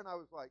was there, and I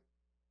was like,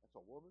 that's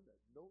a woman that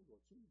knows what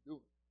she's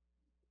doing.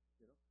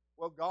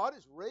 Well, God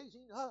is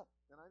raising up,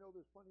 and I know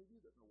there's plenty of you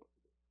that know what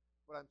to do.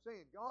 But I'm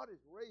saying God is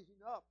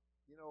raising up.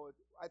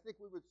 I think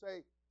we would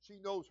say she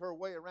knows her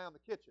way around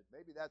the kitchen.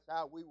 Maybe that's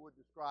how we would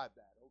describe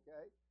that,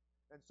 okay?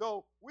 And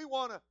so we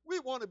want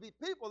to be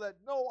people that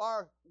know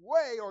our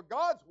way or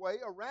God's way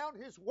around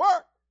His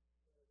work.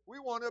 We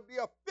want to be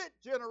a fit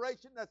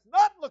generation that's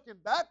not looking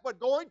back but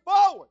going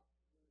forward.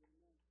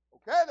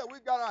 Okay, that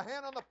we've got our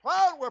hand on the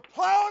plow and we're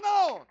plowing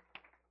on.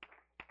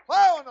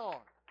 Plowing on.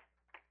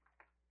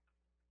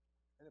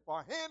 And if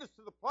our hand is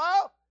to the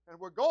plow and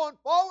we're going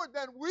forward,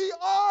 then we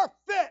are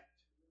fit.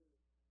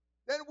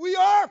 Then we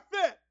are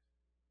fit.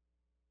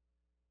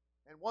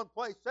 And one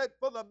place said,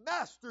 for the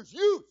master's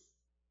use.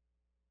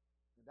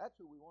 And that's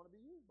who we want to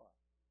be used by.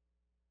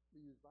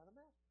 Be used by the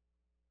master.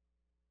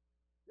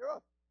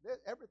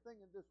 Everything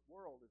in this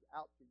world is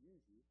out to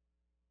use you,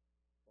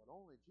 but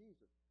only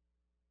Jesus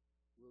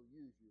will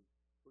use you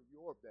for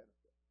your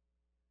benefit.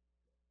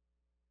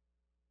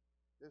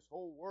 This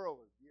whole world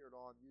is geared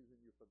on using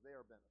you for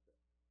their benefit.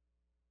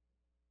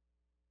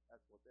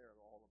 That's what they're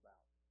all about.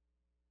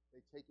 They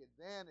take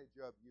advantage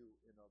of you,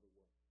 in other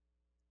words.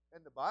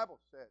 And the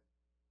Bible said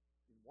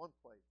in one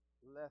place,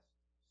 lest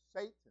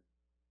Satan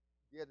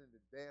get an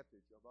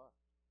advantage of us.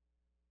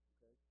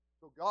 Okay?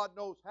 So God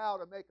knows how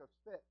to make us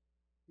fit.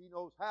 He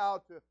knows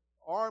how to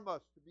arm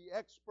us to be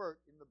expert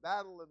in the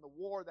battle and the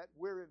war that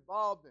we're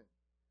involved in.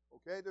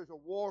 Okay, there's a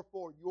war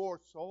for your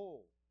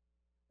soul.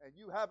 And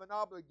you have an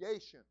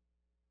obligation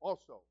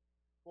also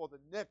for the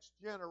next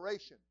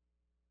generation.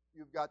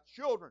 You've got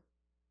children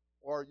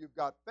or you've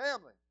got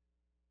family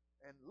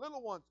and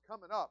little ones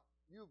coming up.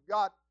 You've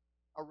got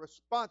a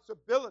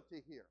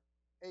responsibility here,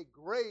 a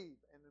grave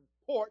and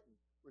important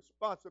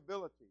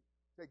responsibility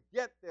to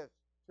get this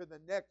to the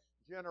next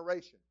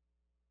generation.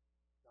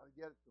 Got to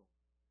get it to them.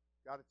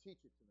 Got to teach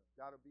it to them.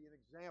 Got to be an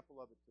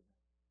example of it to them.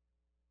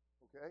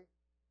 Okay?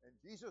 And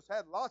Jesus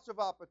had lots of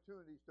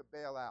opportunities to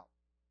bail out.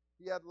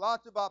 He had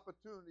lots of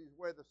opportunities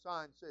where the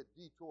sign said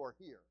detour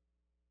here.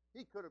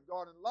 He could have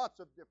gone in lots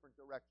of different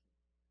directions.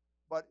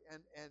 But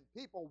and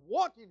people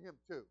wanting him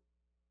to,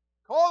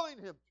 calling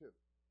him to.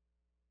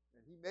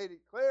 And he made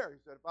it clear. He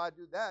said, if I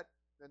do that,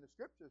 then the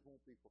scriptures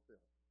won't be fulfilled.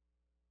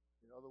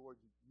 In other words,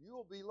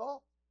 you'll be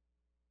lost.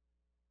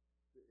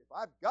 If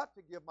I've got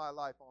to give my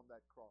life on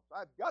that cross,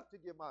 I've got to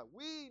give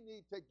we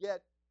need to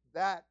get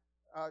that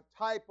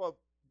type of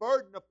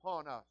burden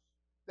upon us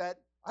that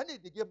I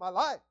need to give my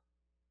life.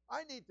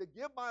 I need to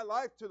give my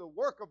life to the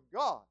work of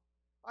God.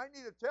 I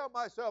need to tell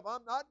myself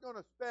I'm not going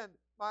to spend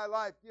my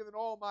life giving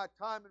all my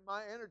time and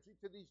my energy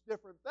to these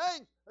different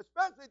things,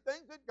 especially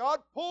things that God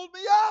pulled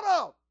me out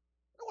of.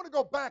 I don't want to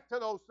go back to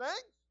those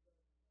things.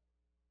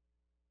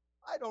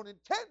 I don't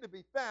intend to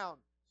be found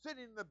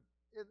sitting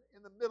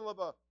in the middle of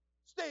a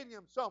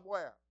stadium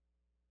somewhere.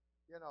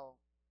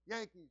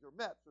 Yankees or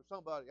Mets or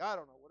somebody. I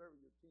don't know, whatever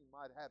your team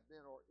might have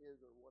been or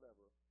is or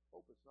whatever.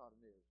 Hope it's not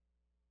an is.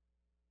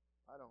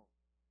 I don't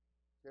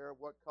care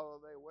what color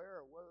they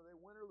wear or whether they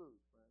win or lose,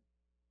 friend.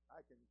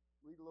 I can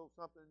read a little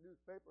something in the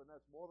newspaper, and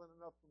that's more than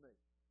enough for me.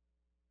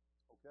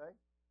 Okay?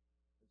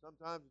 And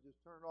sometimes you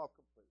just turn it off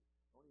completely.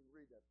 Don't even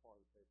read that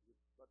part of the paper. Just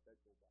let that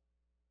go by.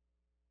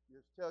 You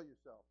just tell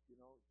yourself,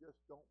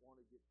 just don't want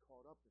to get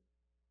caught up in it.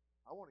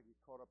 I want to get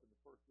caught up in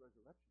the first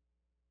resurrection.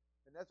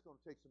 And that's going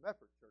to take some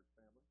effort, church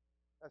family.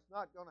 That's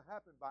not going to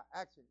happen by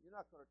accident. You're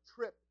not going to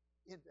trip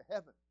into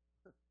heaven.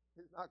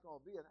 It's not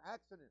going to be an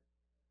accident.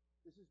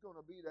 This is going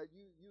to be that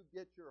you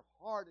get your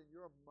heart and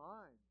your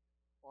mind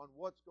on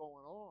what's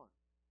going on.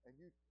 And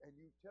you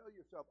tell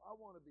yourself, I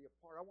want to be a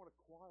part. I want to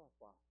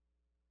qualify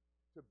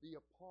to be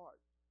a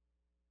part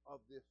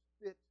of this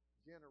fit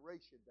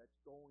generation that's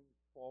going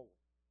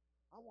forward.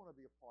 I want to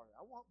be a part of it.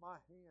 I want my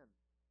hand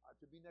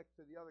to be next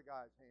to the other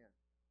guy's hand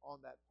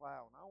on that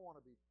plow, and I want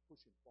to be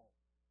pushing forward.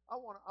 I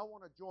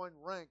want to join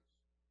ranks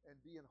and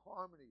be in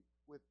harmony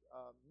with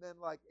men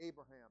like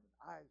Abraham and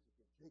Isaac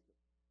and Jacob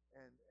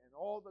and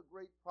all the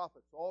great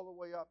prophets, all the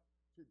way up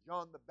to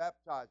John the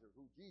Baptizer,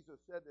 who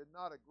Jesus said is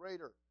not a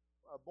greater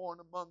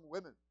born among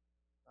women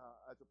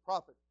as a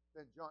prophet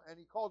than John. And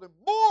he called him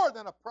more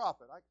than a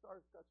prophet. I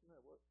started scratching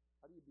that word.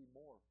 How do you be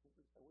more?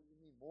 What do you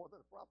mean more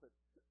than a prophet?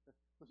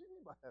 What do you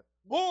mean by that?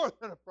 More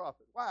than a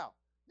prophet. Wow.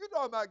 You're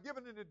talking about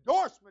giving an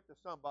endorsement to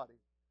somebody.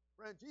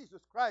 Friend,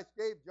 Jesus Christ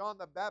gave John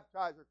the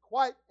Baptizer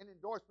quite an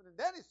endorsement. And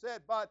then he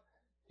said, but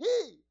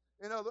he,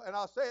 and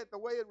I'll say it the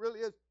way it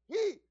really is,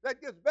 he that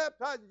gets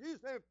baptized in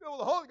Jesus' name and filled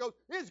with the Holy Ghost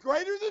is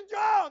greater than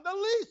John. The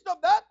least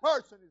of that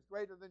person is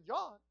greater than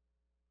John.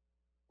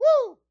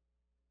 Woo!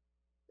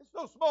 It's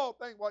no small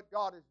thing what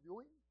God is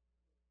doing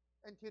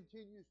and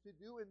continues to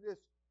do in this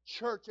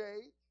church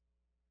age,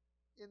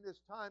 in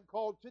this time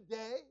called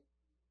today.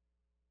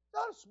 It's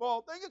not a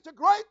small thing, it's a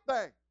great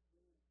thing.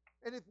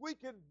 And if we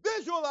can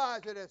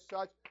visualize it as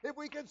such, if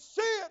we can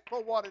see it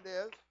for what it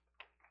is,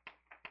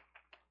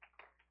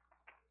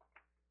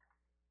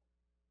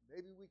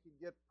 maybe we can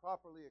get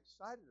properly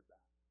excited about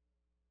it,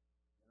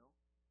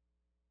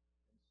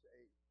 and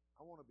say,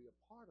 I want to be a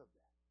part of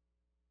that.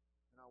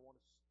 And I want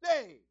to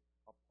stay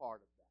a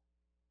part of that.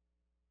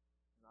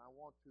 And I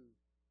want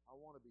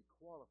to be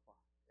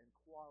qualified and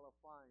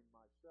qualifying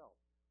myself.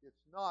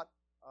 It's not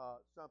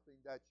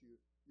something that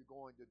you're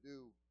going to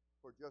do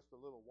for just a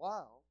little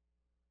while,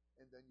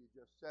 and then you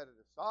just set it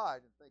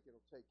aside and think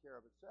it'll take care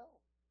of itself.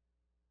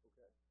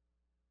 Okay?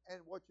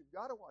 And what you've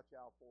got to watch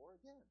out for,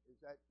 again, is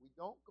that we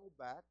don't go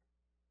back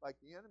like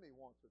the enemy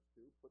wants us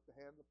to, put the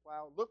hand to the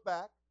plow, look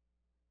back.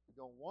 We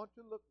don't want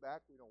to look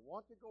back. We don't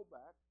want to go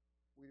back.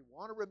 We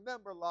want to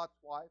remember Lot's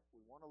wife.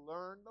 We want to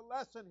learn the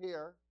lesson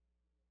here.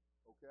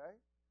 Okay?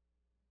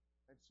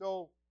 And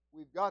so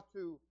we've got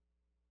to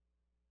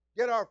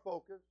get our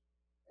focus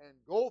and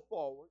go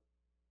forward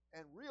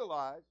and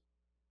realize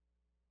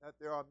that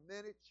there are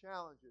many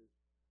challenges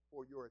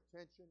for your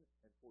attention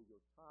and for your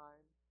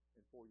time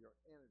and for your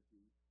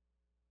energy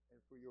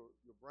and for your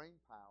brain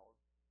power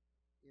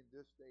in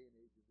this day and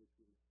age in which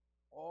we live.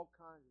 All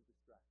kinds of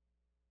distractions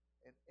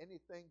and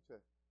anything to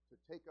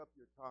take up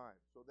your time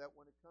so that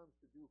when it comes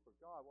to do for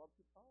God, well, I'm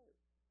too tired.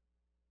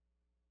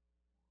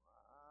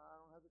 I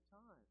don't have the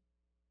time.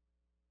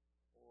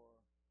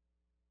 Or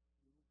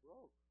I'm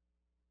broke.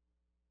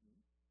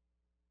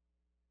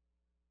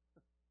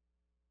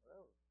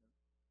 Whatever.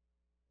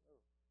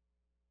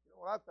 You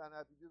know what I found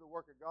out? If you do the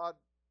work of God,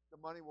 the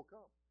money will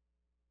come.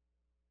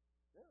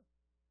 Yeah.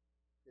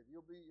 If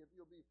you'll be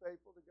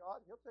faithful to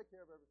God, He'll take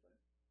care of everything.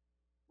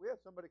 We had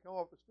somebody come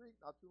off the street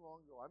not too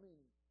long ago. I mean,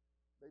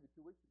 maybe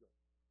 2 weeks ago.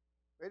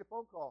 Made a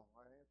phone call.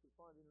 I answered the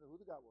phone. Didn't know who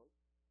the guy was.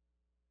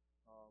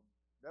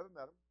 Never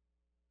met him.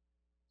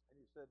 And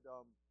he said, he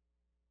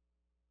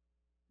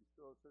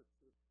said, okay.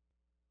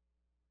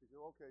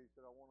 He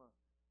said, I want to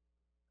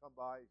come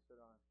by. He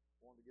said, I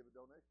wanted to give a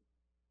donation.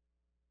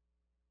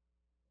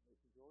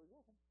 Donations are always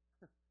welcome.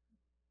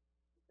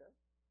 Okay,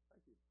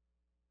 thank you.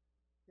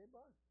 Came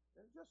by.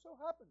 And it just so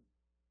happened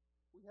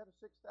we had a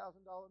 $6,000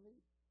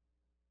 need.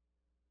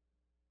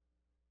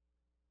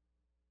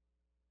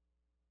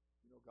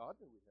 You know, God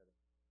knew we had a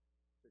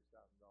 $6,000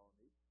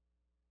 need.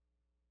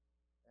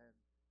 And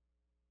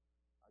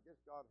I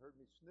guess God heard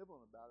me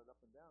sniveling about it up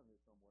and down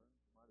here somewhere.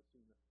 You might have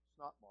seen the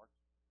snot marks.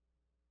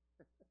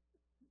 No,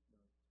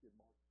 skid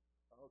marks.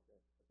 Oh, okay,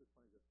 that's just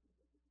funny.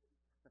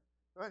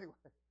 So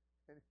anyway,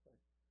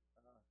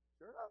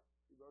 sure enough,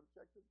 he wrote a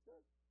check to the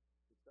church,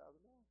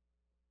 $6,000.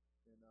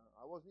 And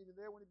I wasn't even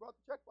there when he brought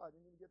the check by. I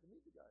didn't even get to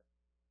meet the guy.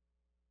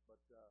 But,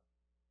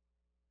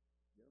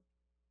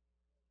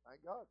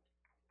 thank God.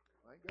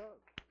 Thank God.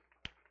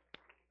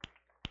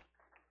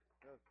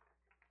 Yes.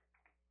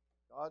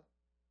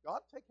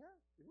 God take care of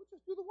it. We'll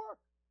just do the work.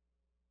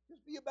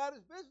 Just be about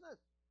His business.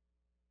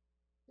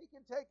 He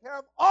can take care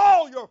of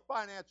all your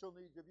financial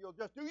needs if you'll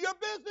just do your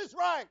business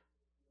right.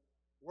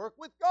 Work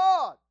with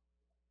God.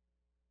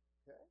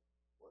 Okay?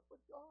 Work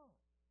with God.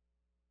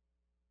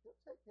 He'll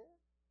take care.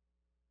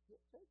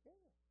 He'll take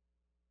care.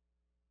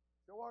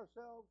 Show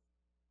ourselves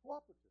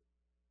cooperative.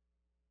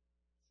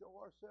 Show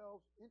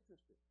ourselves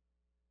interested.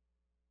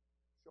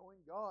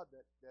 Showing God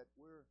that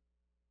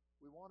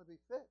we want to be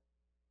fit.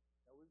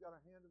 That we've got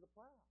our hand to the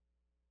plow.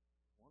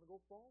 We want to go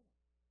forward.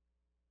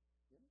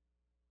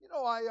 You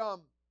know, I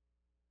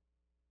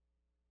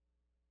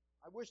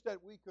wish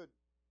that we could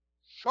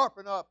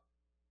sharpen up.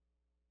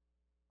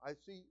 I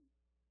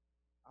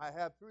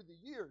have through the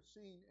years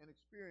seen and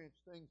experienced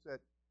things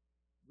that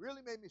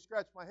really made me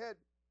scratch my head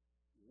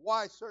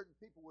why certain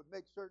people would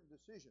make certain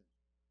decisions.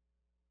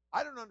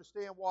 I don't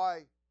understand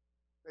why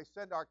they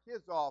send our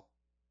kids off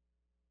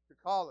to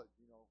college,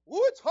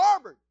 Ooh, it's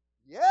Harvard.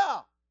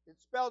 Yeah,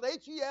 it's spelled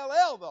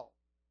H-E-L-L, though.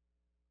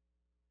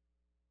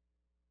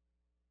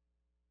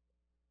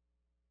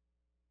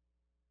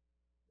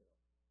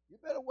 You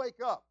better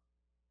wake up.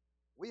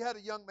 We had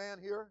a young man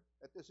here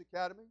at this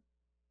academy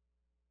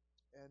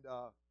And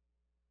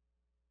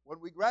when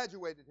we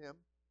graduated him,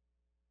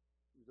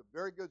 he was a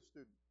very good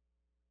student.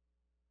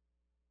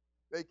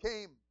 They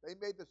came, they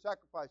made the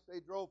sacrifice. They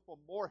drove from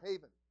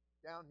Moorhaven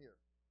down here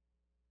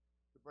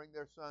to bring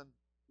their son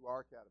to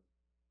our academy.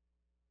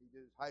 He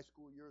did his high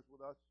school years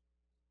with us,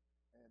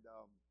 and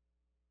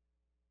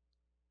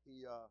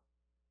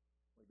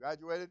when he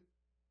graduated,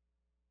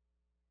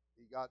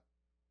 he got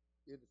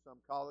into some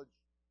college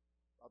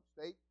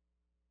upstate,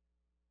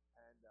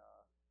 and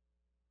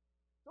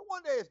so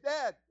one day his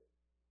dad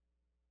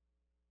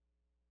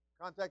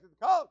contacted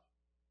the college.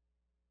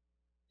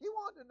 He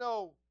wanted to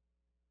know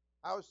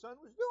how his son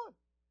was doing,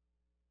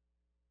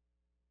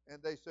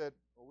 and they said,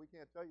 "Well, we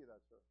can't tell you that,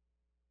 sir."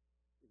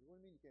 He said, "What do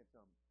you mean you can't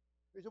tell me?"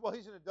 He said, "Well,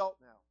 he's an adult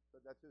now, so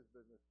that's his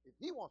business. If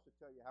he wants to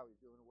tell you how he's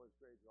doing and what his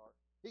grades are,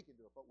 he can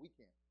do it, but we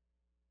can't."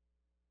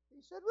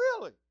 He said,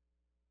 "Really?"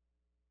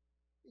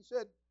 He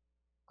said,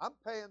 "I'm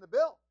paying the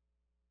bill."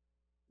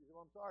 He said,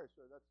 "Well, I'm sorry,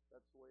 sir. That's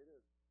the way it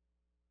is."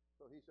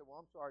 So he said, "Well,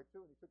 I'm sorry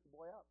too," and he took the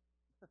boy out.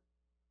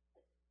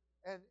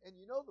 And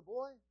you know the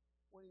boy,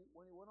 when he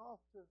went off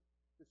to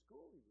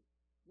school, he was,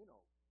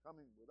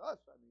 coming with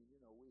us. I mean,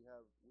 we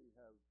have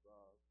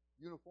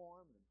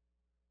uniform, and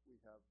we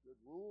have good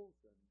rules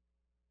and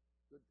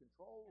good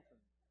controls, and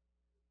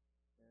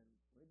when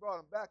he brought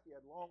him back, he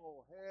had long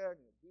old hair and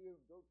he had beard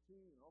and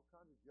goatee and all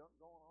kinds of junk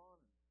going on,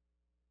 and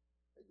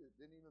they just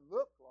didn't even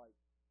look like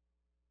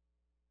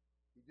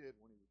he did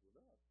when he was with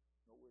us,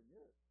 nowhere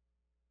near it.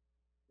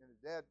 And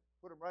his dad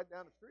put him right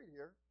down the street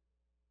here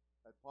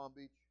at Palm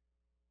Beach.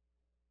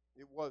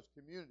 It was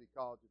community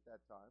college at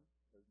that time,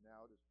 because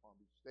now it is Palm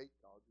Beach State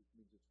College, which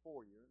means it's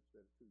 4 years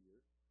instead of 2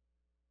 years.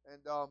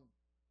 And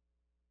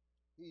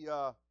he,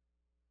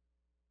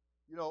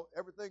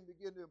 everything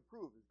began to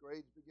improve. His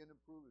grades began to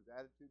improve. His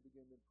attitude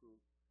began to improve.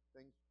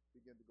 Things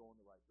began to go in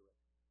the right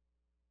direction.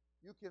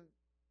 You can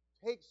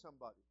take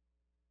somebody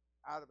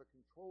out of a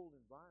controlled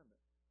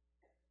environment,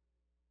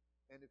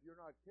 and if you're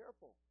not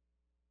careful,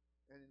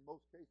 and in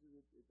most cases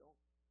it don't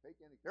take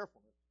any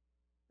carefulness,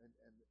 and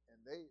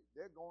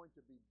they're going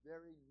to be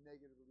very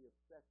negatively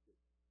affected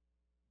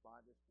by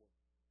this work.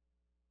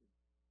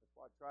 That's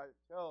why I try to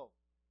tell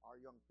our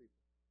young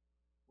people,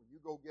 when you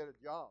go get a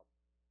job,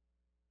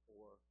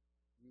 or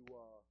you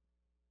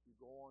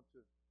go on to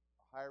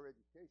a higher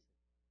education,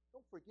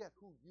 don't forget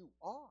who you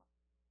are.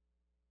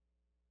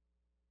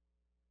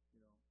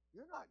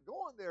 You're not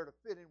going there to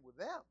fit in with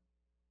them.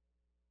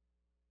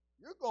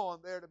 You're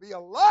going there to be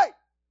a light.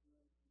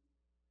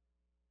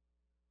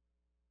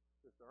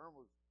 Sister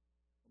Irma was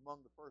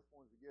among the first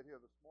ones to get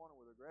here this morning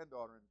with her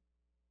granddaughter,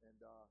 and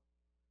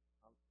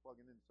I was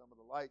plugging in some of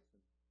the lights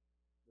and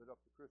lit up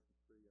the Christmas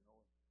tree,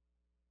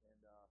 and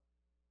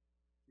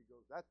she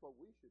goes, "That's what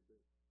we should do."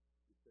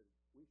 She said,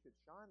 "We should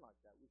shine like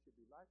that. We should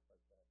be lights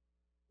like that."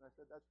 And I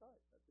said, "That's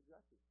right. That's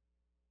exactly right."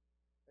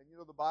 And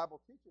the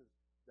Bible teaches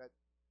that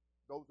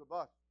those of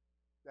us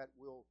that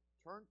will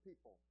turn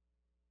people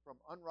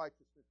from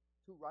unrighteousness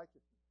to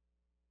righteousness,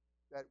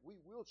 that we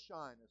will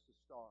shine as the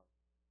stars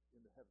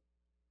in the heavens.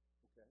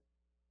 Okay?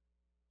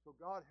 So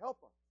God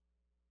help us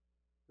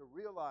to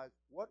realize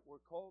what we're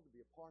called to be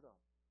a part of.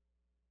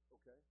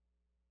 Okay?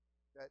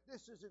 That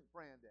this isn't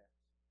Brandeis.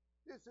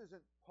 This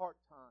isn't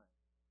part-time.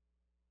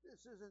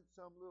 This isn't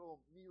some little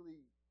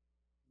mealy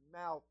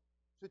mouth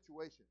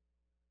situation.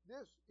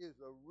 This is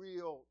a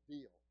real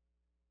deal.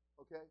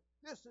 Okay?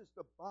 This is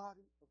the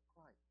body of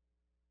Christ.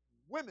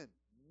 Women,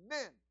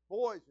 men,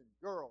 boys, and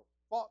girls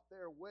fought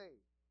their way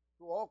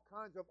through all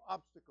kinds of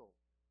obstacles.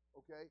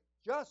 Okay?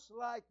 Just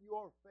like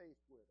your faith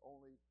would,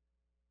 only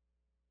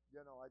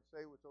I'd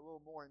say it's a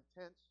little more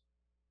intense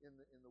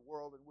in the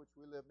world in which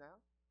we live now.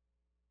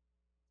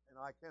 And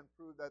I can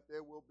prove that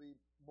there will be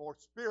more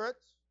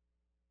spirits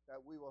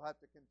that we will have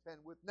to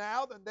contend with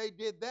now than they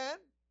did then.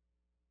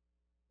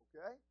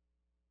 Okay?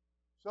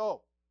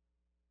 So,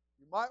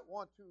 you might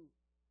want to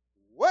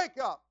wake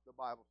up, the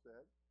Bible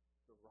said,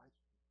 to righteousness.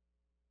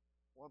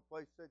 One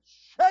place said,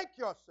 shake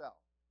yourself.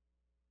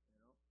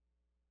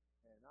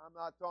 And I'm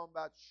not talking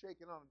about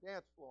shaking on a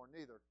dance floor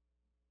neither.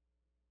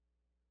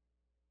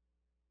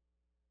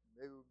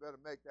 Maybe we better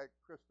make that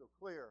crystal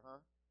clear,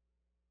 huh?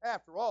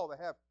 After all, they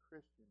have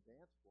Christian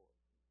dance floors.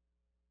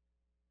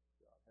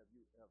 God, have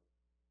you ever?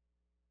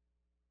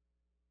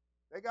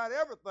 They got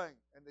everything,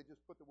 and they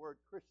just put the word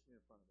Christian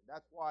in front of it.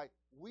 That's why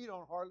we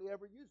don't hardly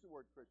ever use the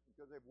word Christian,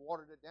 because they've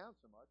watered it down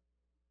so much.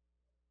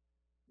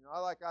 I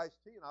like iced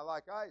tea, and I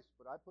like ice,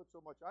 but I put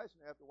so much ice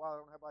in it, after a while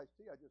I don't have iced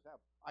tea, I just have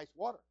ice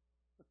water.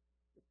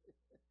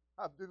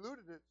 I've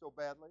diluted it so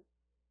badly,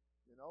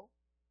 and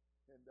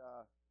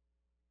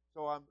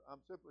so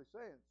I'm simply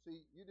saying,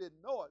 see, you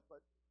didn't know it, but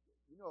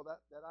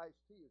that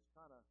iced tea is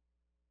kind of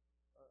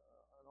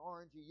an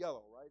orangey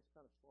yellow, right? It's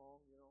kind of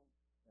strong,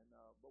 and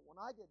but when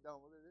I get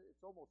done with it,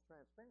 it's almost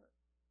transparent.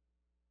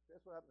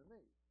 That's what happened to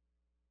me.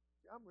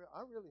 See, I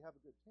really have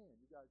a good tan.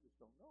 You guys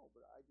just don't know,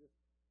 but I just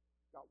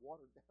got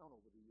watered down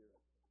over the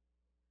years.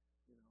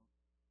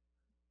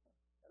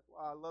 That's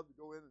why I love to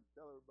go in and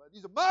tell everybody,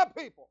 these are my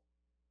people.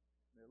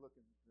 And they're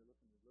looking.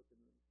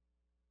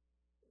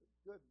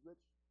 Good, rich,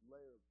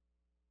 layer of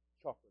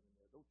chocolate in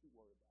there. Don't you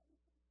worry about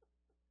it.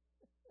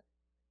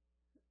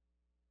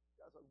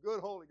 Got some good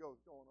Holy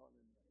Ghost going on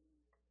in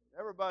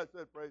there. Everybody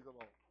said, praise the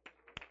Lord.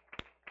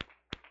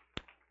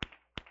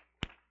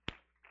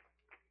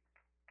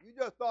 You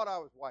just thought I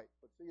was white,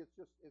 but see,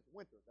 it's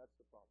winter. That's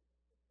the problem.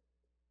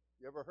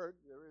 You ever heard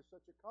there is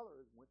such a color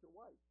as winter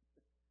white?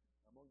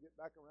 I'm going to get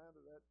back around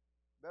to that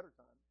better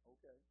time.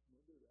 Okay, I'm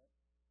going to do that.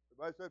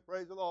 Everybody said,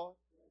 praise the Lord.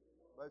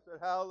 Everybody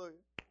said,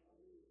 hallelujah.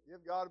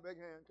 Give God a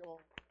big hand. Come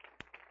on.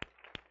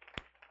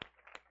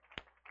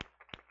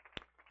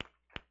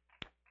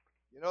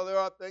 You know,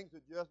 there are things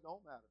that just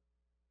don't matter.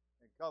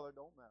 And color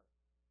don't matter.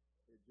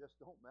 It just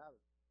don't matter.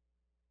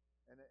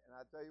 And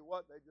I tell you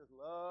what, they just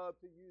love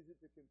to use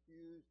it to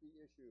confuse the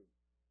issue.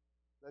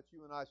 Let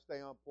you and I stay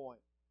on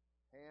point.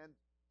 Hand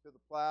to the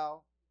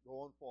plow,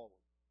 going forward.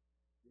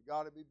 You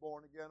got to be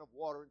born again of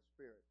water and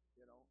spirit.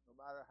 You know, no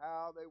matter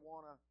how they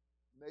want to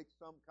make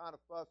some kind of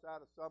fuss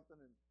out of something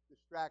and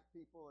distract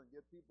people and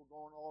get people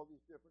going all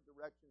these different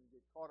directions and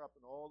get caught up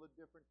in all the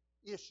different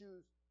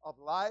issues of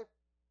life,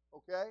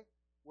 okay?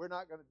 We're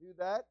not going to do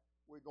that.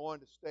 We're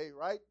going to stay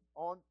right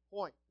on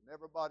point. And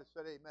everybody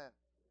said amen.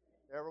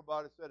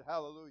 Everybody said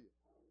hallelujah.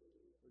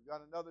 We've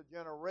got another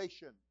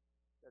generation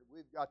that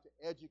we've got to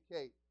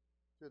educate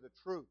to the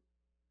truth.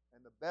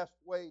 And the best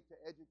way to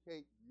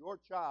educate your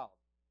child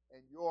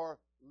and your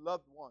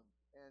loved ones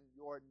and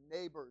your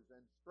neighbors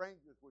and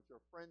strangers, which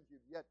are friends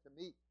you've yet to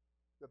meet,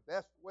 the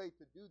best way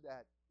to do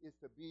that is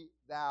to be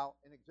thou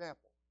an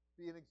example.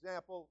 Be an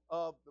example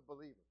of the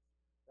believer.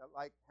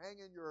 Like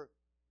hanging your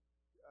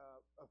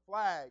a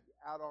flag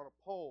out on a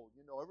pole.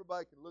 You know,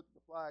 everybody can look at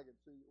the flag and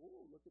see,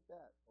 oh, look at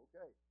that.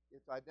 Okay.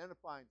 It's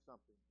identifying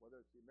something,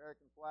 whether it's the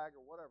American flag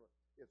or whatever.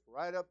 It's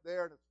right up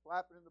there and it's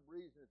flapping in the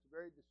breeze and it's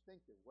very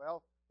distinctive.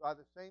 Well, by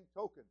the same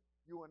token,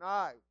 you and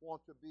I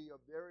want to be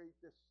a very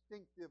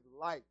distinctive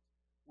light.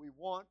 We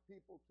want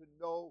people to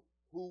know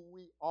who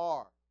we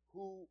are,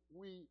 who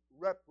we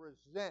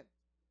represent,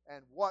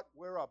 and what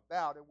we're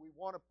about. And we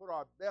want to put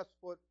our best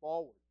foot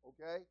forward,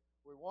 okay?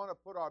 We want to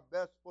put our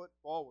best foot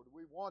forward.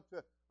 We want to,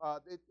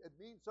 it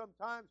means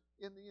sometimes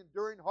in the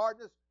enduring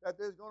hardness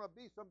that there's going to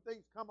be some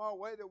things come our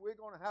way that we're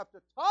going to have to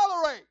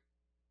tolerate.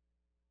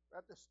 We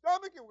have to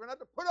stomach it. We're going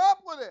to have to put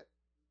up with it.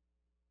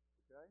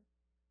 Okay?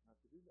 Have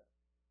to do that.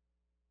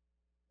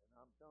 And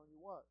I'm telling you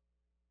what,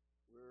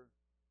 we're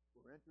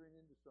entering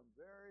into some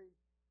very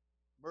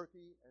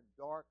murky and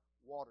dark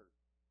waters,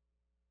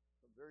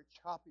 some very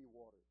choppy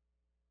waters,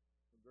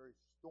 some very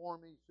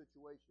stormy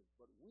situations.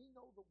 But we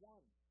know the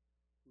one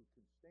who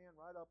can stand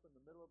right up in the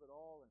middle of it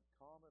all and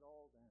calm it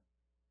all down,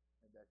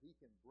 and that he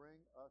can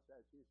bring us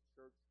as his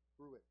church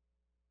through it.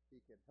 He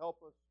can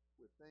help us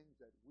with things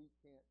that we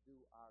can't do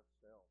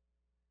ourselves.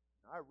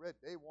 And I read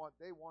they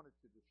wanted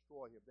to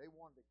destroy him. They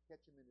wanted to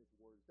catch him in his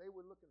words. They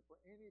were looking for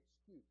any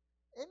excuse,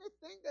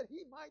 anything that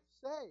he might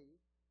say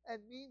and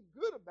mean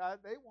good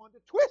about it. They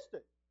wanted to twist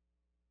it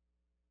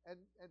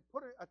and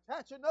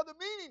attach another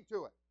meaning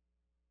to it.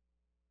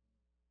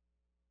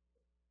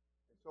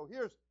 So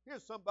here's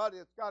somebody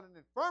that's got an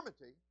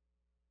infirmity,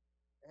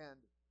 and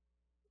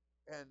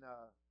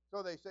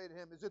so they say to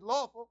him, "Is it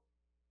lawful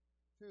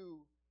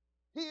to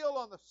heal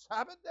on the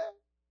Sabbath day?"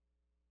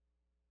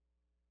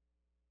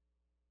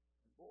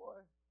 And boy,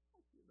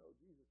 you know,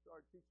 Jesus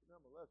started teaching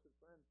them a lesson,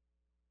 friend.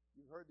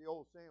 You've heard the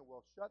old saying,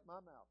 "Well, shut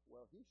my mouth."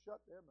 Well, he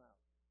shut their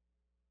mouth,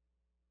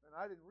 and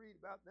I didn't read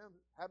about them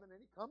having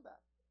any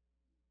comeback.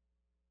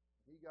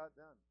 He got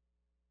done.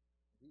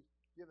 He's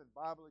given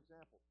Bible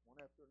examples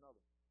one after another.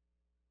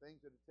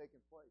 Things that had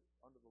taken place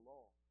under the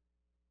law.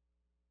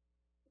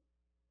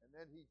 And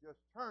then he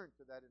just turned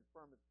to that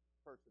infirm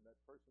person, that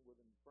person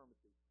with an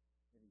infirmity,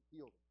 and he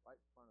healed him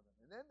right in front of them.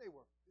 And then they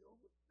were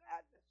filled with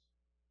sadness.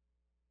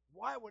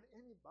 Why would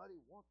anybody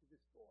want to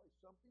destroy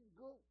something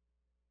good?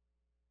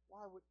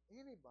 Why would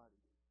anybody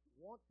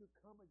want to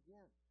come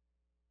against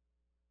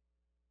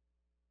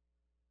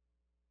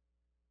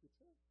the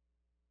church?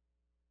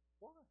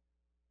 Why?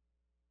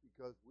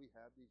 Because we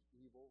have these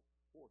evil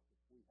forces.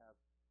 We have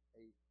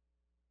a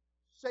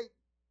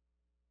Satan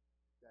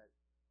that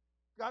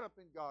got up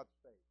in God's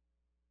face,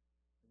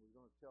 and we're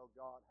going to tell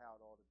God how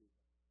it ought to be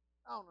done.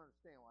 I don't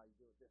understand why you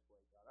do it this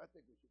way, God. I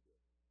think we should do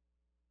it.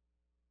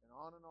 And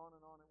on and on and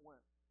on it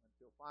went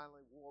until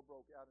finally war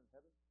broke out in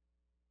heaven.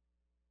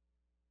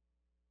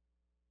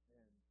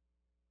 And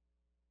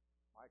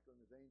Michael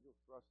and his angels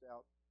thrust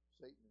out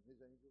Satan and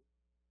his angels.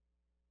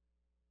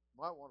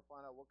 You might want to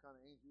find out what kind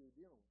of angel you're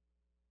dealing with.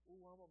 Oh,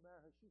 I'm going to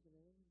marry her. She's an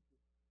angel.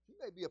 She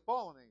may be a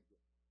fallen angel.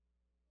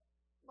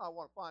 You might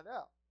want to find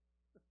out.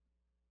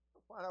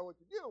 Find out what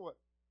you're dealing with.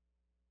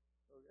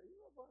 Okay,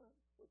 you're going to find out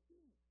what you're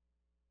dealing with.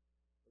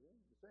 Okay?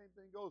 The same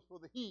thing goes for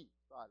the he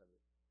side of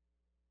it.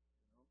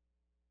 You know?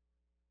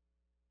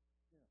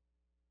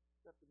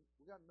 Yeah.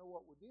 We got to know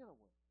what we're dealing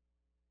with.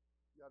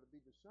 You got to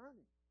be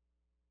discerning.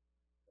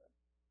 Okay?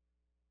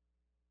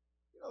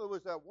 You know, there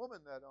was that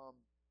woman that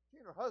she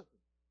and her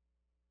husband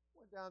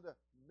went down to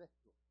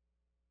Mexico.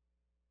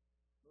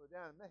 They were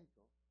down in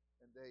Mexico,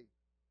 and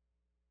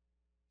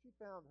she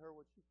found her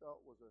what she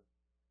thought was a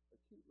a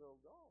cute little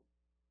dog.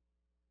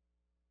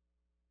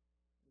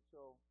 And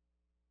so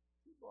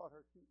she brought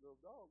her cute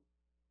little dog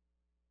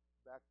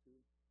back to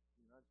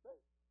the United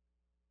States.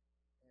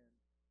 And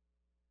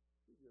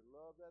she just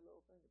loved that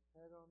little thing and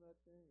pet on that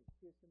thing and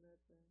kissing that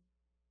thing.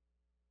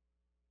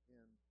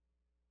 And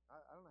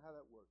I don't know how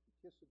that works. You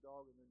kiss the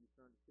dog and then you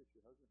turn to kiss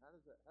your husband. How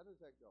does that go? How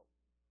does that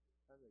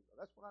go?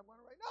 That's when I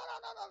went away. No.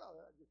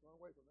 I just went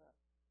away from that.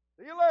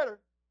 See you later.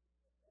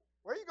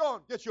 Where you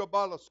going? Get you a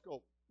bottle of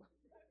Scope.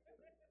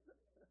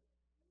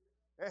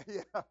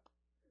 Yeah.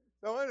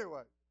 So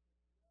anyway.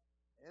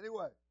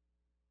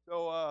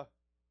 So uh,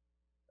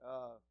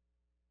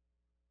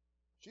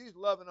 she's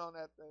loving on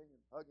that thing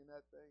and hugging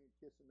that thing and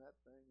kissing that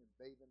thing and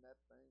bathing that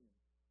thing. And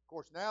of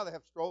course, now they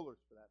have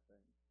strollers for that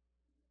thing,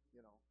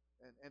 you know,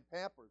 and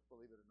Pampers,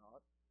 believe it or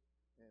not,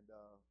 and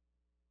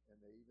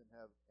they even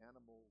have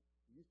animal.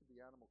 It used to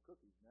be animal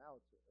cookies. Now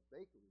it's a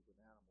bakery with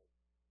animal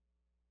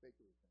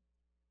bakery things.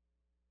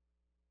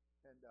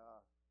 And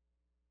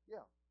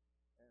yeah,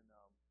 and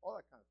all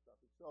that kind of stuff.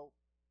 And so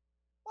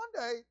one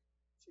day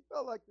she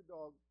felt like the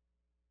dog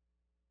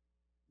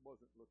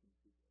wasn't looking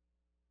too good.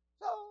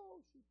 So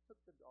she took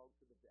the dog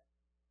to the vet.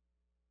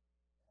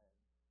 And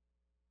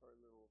her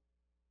little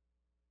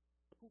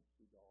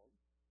poopsie dog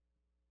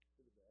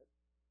to the vet.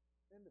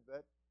 And the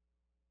vet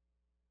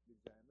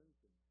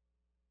examines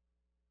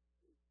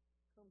and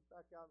comes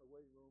back out in the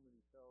waiting room and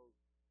he tells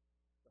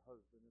the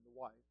husband and the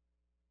wife,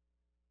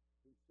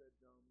 he said,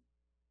 you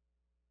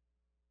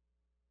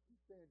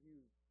understand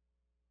you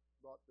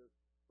brought this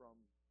from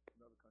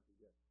another country,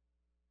 yes.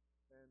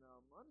 And I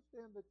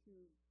understand that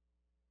you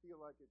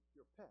feel like it's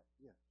your pet,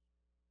 yes.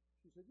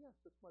 She said, yes,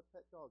 that's my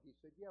pet dog. He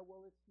said, yeah,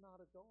 well, it's not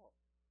a dog.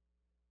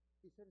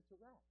 He said, it's a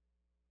rat.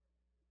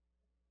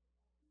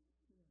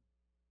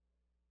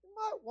 You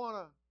might want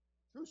a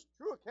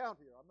true account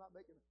here. I'm not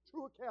making a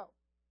true account.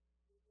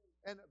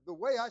 And the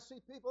way I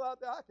see people out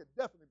there, I could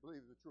definitely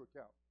believe it's a true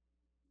account.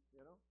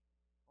 You know?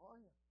 Oh,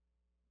 yeah.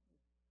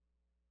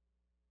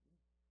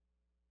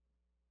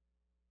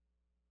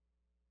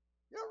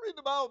 You ever read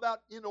the Bible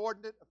about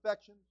inordinate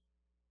affections?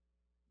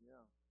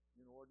 Yeah,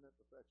 inordinate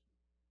affections.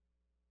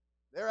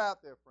 They're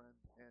out there, friend,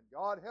 and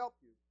God help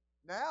you.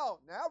 Now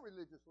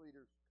religious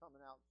leaders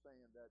coming out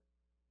saying that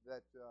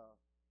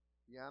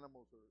the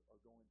animals are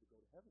going to go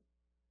to heaven.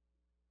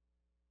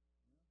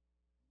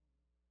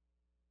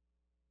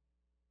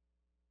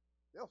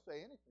 They'll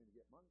say anything to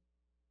get money.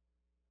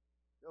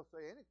 They'll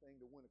say anything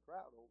to win a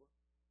crowd over.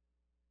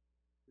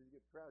 So you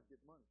get a crowd,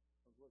 get money.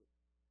 Comes with it.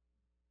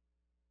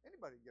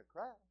 Anybody can get a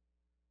crowd.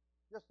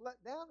 Just let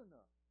down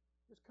enough.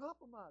 Just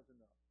compromise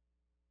enough.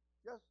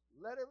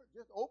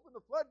 Just open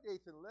the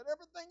floodgates and let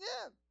everything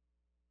in.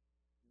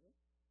 You know?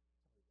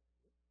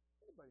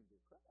 Anybody can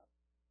get a crowd.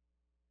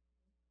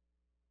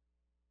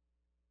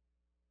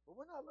 But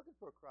we're not looking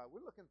for a crowd.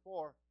 We're looking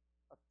for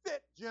a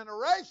fit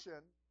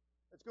generation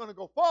that's going to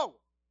go forward.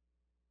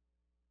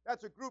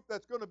 That's a group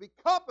that's going to be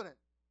competent.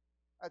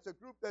 That's a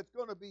group that's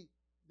going to be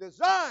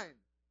designed,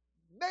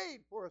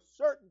 made for a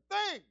certain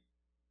thing,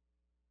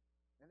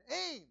 an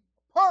aim,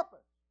 a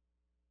purpose.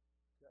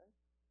 Okay?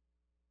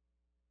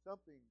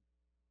 Something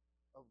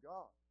of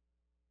God.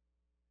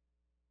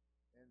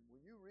 And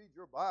when you read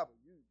your Bible,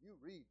 you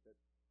read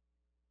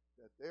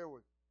that there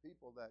were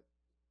people that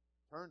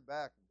turned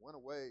back and went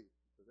away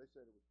because they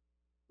said it was,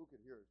 who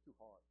could hear it? It's too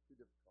hard, too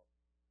difficult,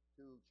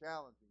 too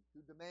challenging,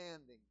 too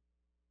demanding.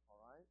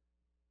 All right?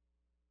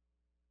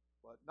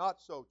 But not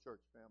so,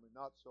 church family,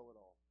 not so at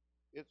all.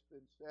 It's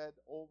been said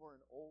over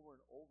and over and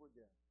over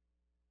again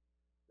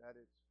that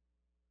it's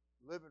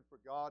living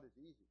for God is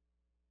easy.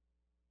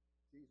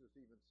 Jesus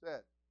even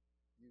said,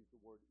 use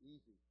the word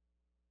easy.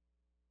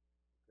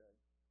 Okay?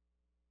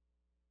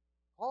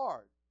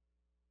 Hard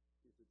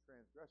is the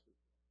transgressor's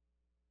way.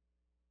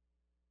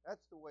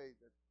 That's the way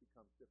that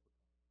becomes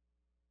difficult.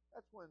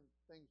 That's when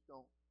things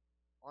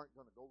aren't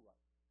going to go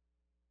right.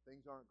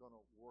 Things aren't going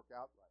to work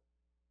out right.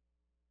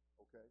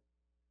 Okay?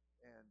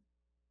 And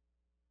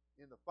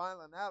in the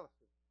final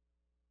analysis,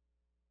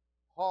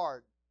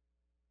 hard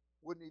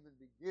wouldn't even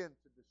begin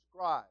to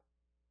describe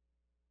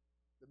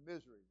the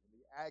misery and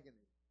the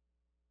agony,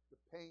 the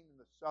pain and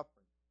the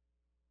suffering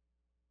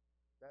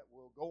that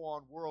will go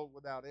on world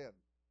without end.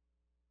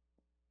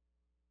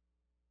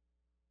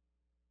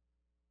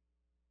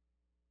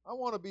 I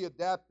want to be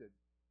adapted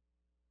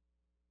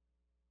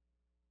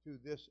to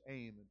this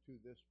aim and to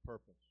this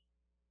purpose.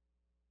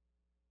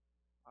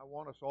 I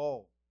want us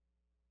all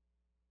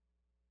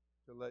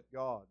to let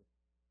God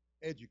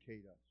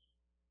educate us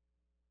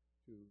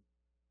to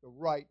the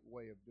right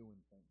way of doing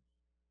things.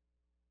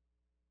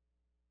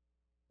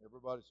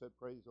 Everybody said,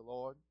 praise the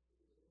Lord.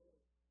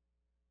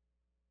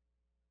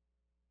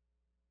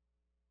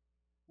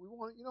 I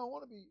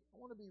want to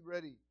be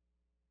ready.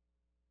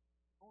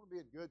 I want to be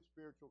in good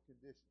spiritual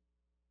condition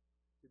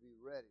to be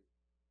ready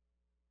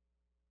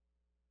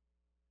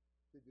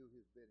to do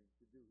His bidding,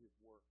 to do His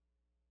work,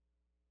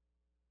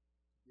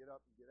 get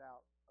up and get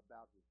out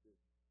about His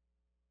business.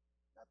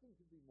 Nothing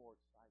could be more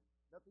exciting.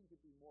 Nothing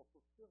could be more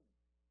fulfilling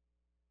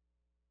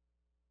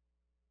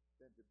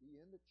than to be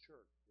in the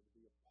church and to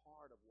be a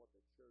part of what the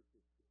church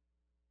is doing.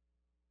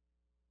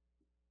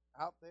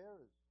 Out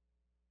there is,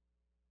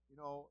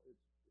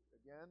 it's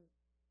again,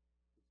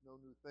 it's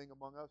no new thing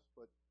among us,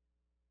 but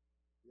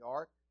the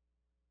ark,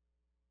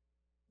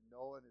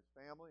 Noah and his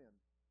family, and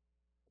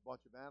a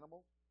bunch of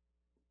animals,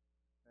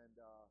 and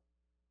the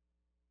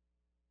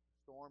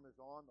storm is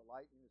on, the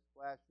lightning is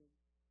flashing,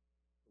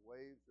 the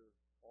waves are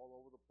all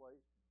over the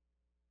place,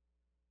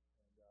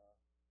 and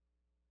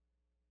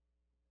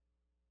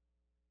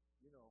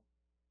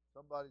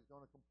somebody's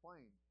going to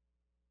complain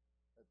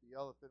that the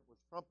elephant was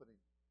trumpeting.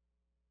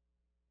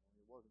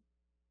 It wasn't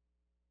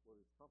with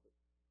his trumpet.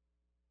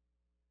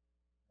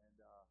 And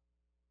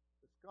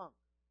the skunk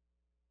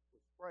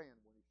was spraying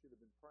when he should have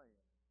been praying.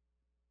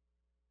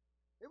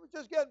 It was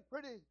just getting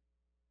pretty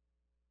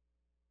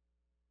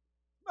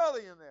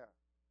smelly in there.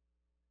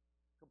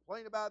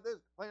 Complain about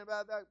this, complain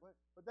about that,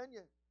 but then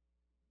you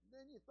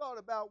thought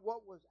about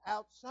what was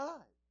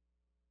outside.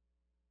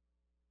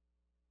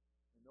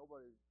 And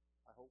nobody,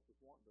 I hope,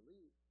 was wanting to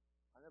leave.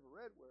 I never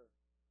read where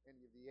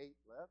any of the 8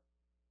 left.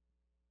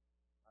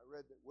 I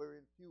read that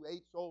wherein few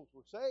 8 souls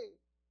were saved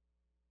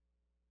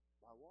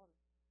by water.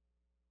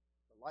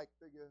 The like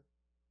figure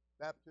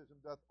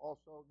baptism doth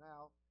also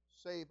now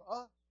save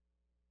us.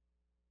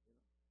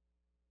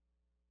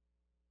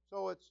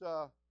 So it's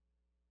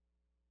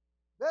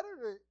better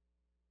to,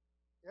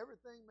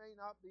 everything may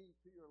not be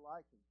to your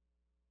liking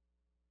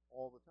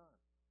all the time.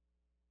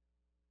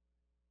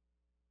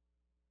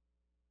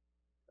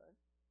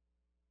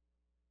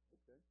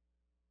 Okay.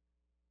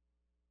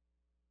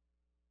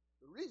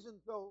 The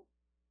reason, though,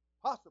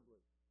 possibly,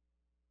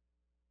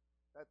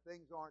 that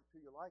things aren't to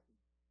your liking,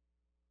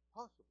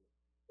 possibly,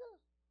 yes,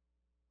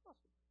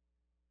 possibly,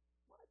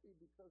 might be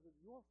because of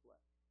your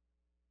flesh.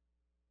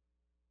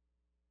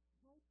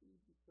 It might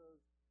be because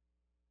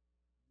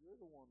you're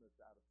the one that's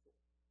out of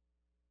sorts.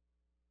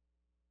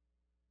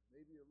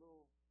 Maybe a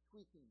little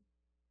tweaking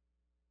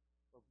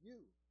of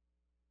you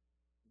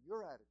and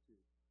your attitude.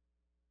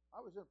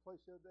 I was in a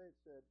place the other day that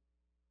said,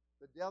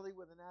 the deli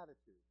with an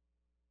attitude.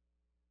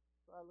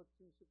 So I looked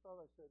at the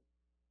fellow, I said,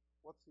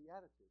 what's the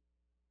attitude?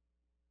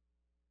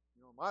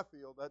 In my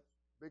field, that's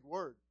a big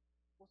word.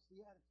 What's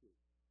the attitude?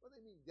 What do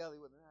they mean, deli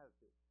with an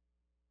attitude?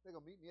 They're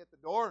going to meet me at the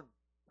door and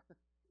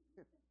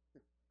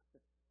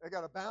they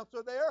got a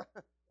bouncer there?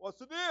 What's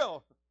the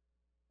deal?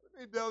 What do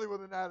you mean deli with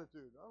an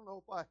attitude? I don't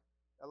know if I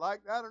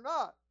like that or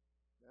not.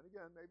 Then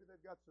again, maybe they've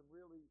got some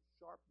really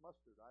sharp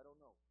mustard. I don't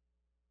know.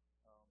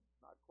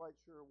 Not quite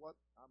sure what.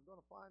 I'm going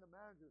to find a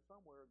manager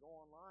somewhere, go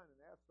online and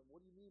ask them,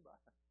 what do you mean by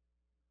that?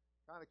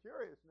 Kind of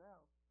curious now.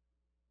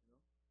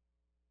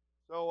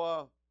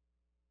 So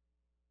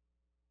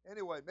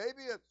anyway,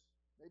 maybe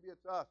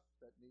it's us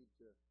that need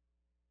to.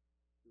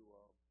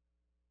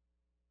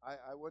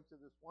 I went to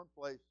this one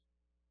place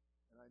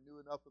and I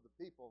knew enough of the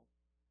people,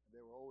 and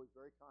they were always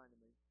very kind to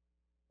me.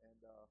 And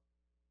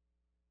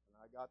when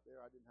I got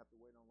there, I didn't have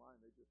to wait online.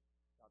 They just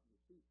got me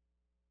a seat.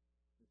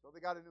 And so they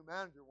got a new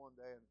manager one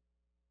day, and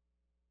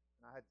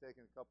I had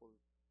taken a couple of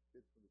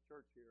kids from the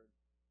church here,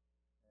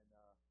 and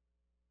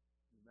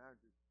the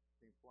manager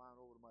came flying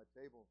over to my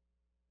table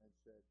and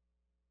said,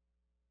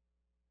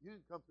 "You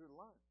didn't come through the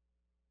line."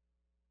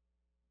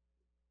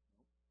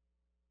 No.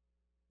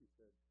 He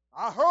said,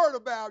 "I heard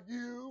about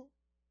you."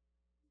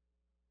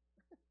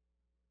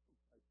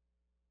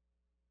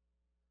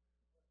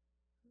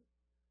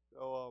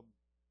 So,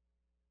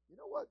 you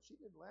know what? She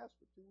didn't last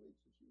for 2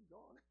 weeks, and she was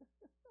gone.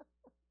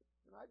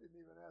 And I didn't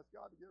even ask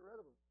God to get rid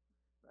of her.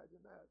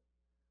 Imagine that.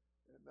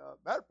 And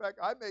matter of fact,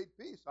 I made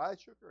peace. I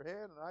shook her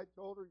hand and I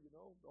told her,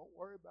 don't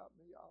worry about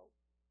me.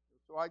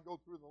 So I go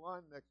through the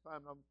line the next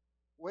time and I'm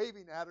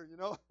waving at her,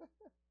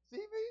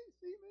 see me,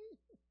 see me.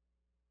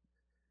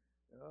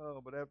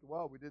 Oh, but after a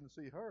while we didn't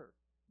see her.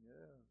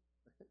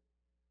 Yeah.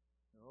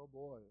 Oh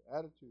boy,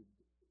 attitude.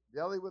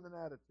 Deli with an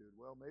attitude.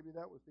 Well, maybe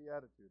that was the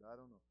attitude. I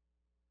don't know.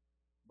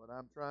 But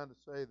I'm trying to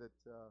say that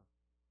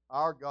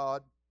our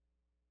God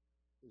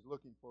is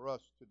looking for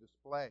us to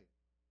display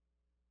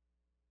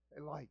a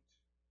light.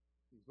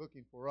 He's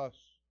looking for us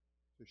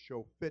to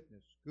show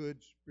fitness,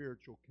 good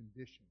spiritual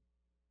condition,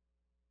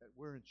 that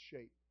we're in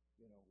shape.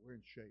 We're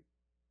in shape.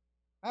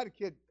 I had a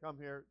kid come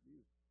here. He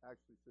was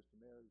actually Sister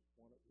Mary's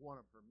one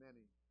of her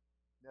many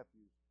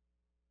nephews,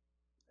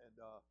 and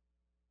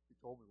he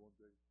told me one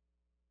day.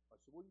 I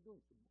said, "What are you doing?"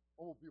 He said,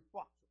 "I'm gonna be a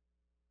boxer."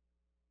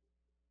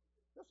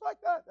 Just like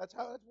that. That's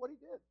what he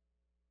did.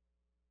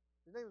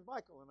 His name is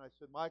Michael, and I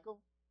said,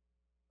 "Michael,"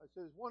 I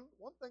said, "there's one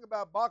thing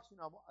about boxing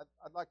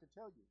I'd like to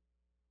tell you."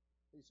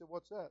 He said,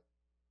 "What's that?"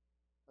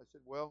 I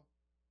said, "Well,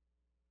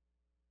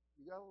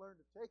 you got to learn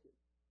to take it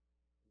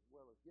as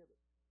well as give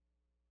it."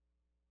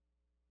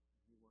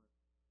 And he went,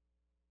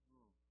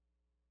 "Oh,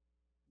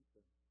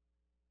 okay."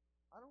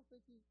 I don't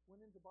think he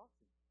went into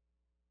boxing.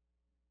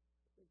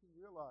 I think he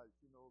realized,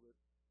 that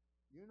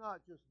you're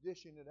not just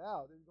dishing it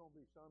out. There's going to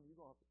be some you're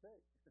going to have to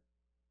take.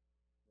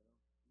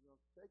 You're going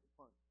to have to take a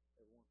punch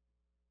every once in a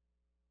while.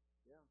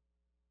 Yeah.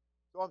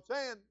 So I'm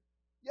saying,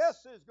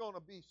 yes, there's going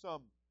to be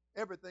some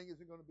Everything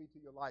isn't going to be to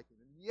your liking.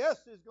 And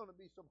yes, there's going to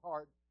be some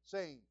hard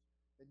sayings.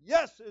 And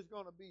yes, there's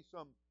going to be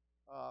some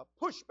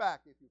pushback,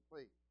 if you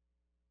please.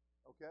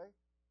 Okay?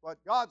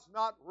 But God's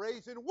not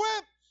raising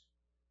wimps.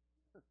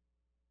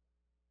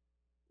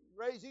 He's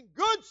raising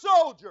good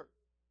soldiers.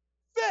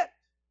 Fit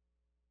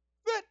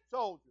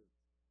soldiers.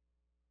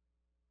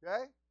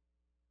 Okay?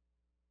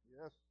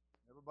 Yes.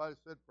 Everybody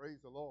said,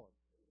 praise the Lord.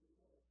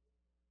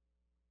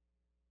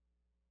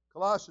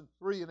 Colossians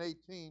 3 and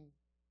 18.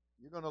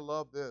 You're going to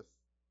love this.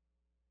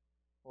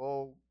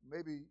 Oh,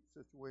 maybe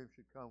Sister Williams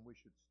should come. We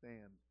should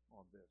stand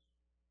on this.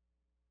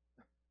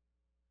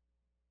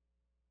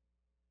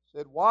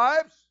 Said,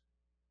 wives,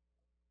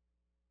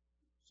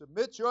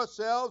 submit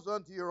yourselves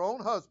unto your own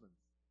husbands.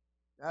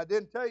 Now, I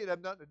didn't tell you to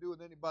have nothing to do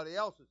with anybody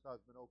else's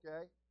husband,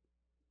 okay?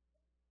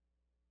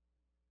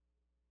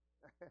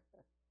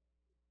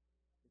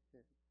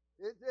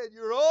 It said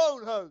your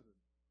own husband.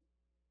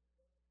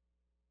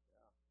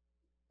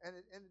 Yeah. And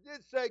it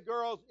did say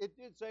girls, it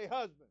did say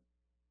husband.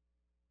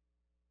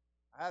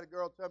 I had a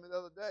girl tell me the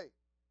other day,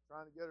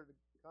 trying to get her to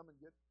come to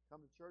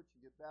church and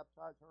get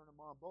baptized, her and her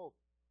mom both.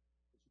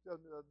 And she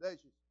told me the other day,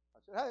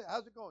 I said, hey,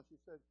 how's it going? She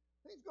said,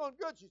 things going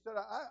good. She said,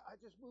 I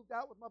just moved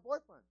out with my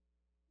boyfriend.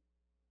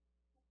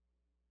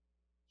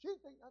 She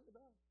didn't think nothing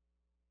about it.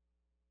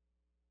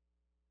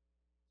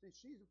 See,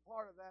 she's a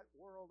part of that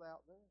world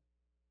out there.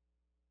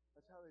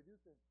 That's how they do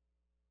things.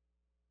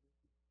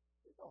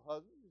 There's no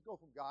husband. You just go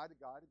from guy to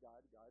guy to guy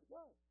to guy to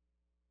guy.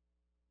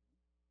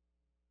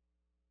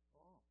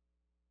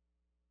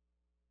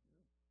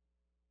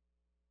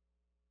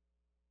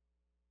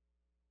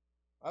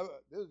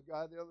 There was a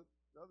guy the other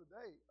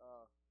day.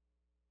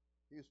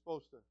 He was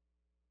supposed to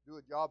do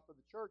a job for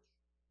the church.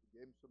 We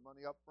gave him some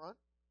money up front.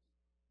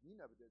 He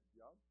never did the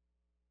job.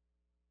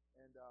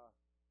 And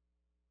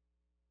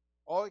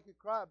all he could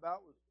cry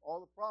about was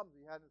all the problems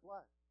he had in his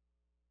life.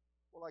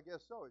 Well, I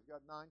guess so. He's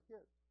got 9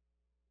 kids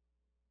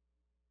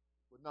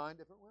with 9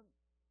 different women.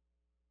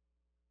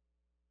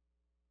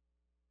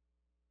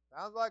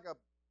 Sounds like a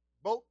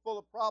boat full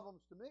of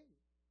problems to me.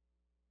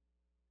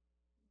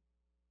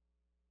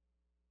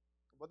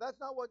 But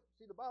that's not what,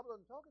 see, the Bible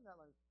doesn't talk in that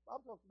language. The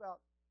Bible talks about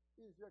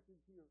being subjected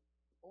to your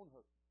own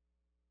husband.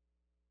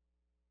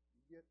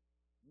 You get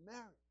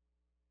married.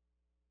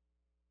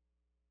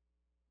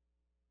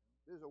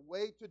 There's a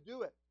way to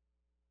do it.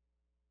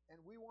 And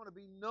we want to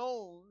be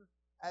known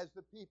as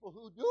the people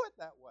who do it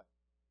that way.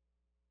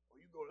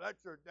 Well, you go to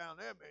that church down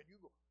there, man,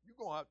 you're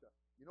going to have to,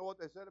 you know what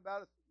they said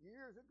about us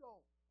years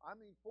ago? I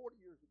mean 40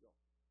 years ago.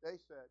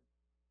 They said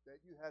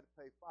that you had to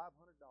pay $500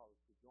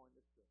 to join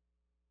this church.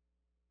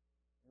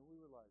 And we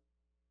were like,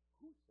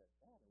 who said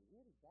that? And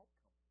where did that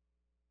come from?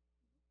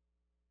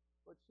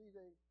 But see,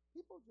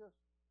 people just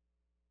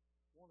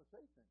want to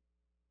say things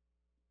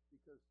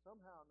because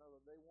somehow or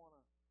another they want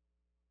to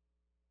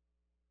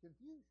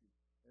confuse you,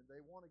 and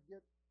they want to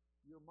get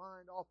your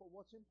mind off of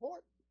what's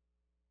important,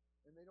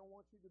 and they don't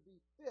want you to be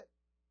fit,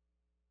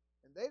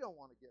 and they don't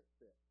want to get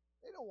fit.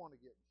 They don't want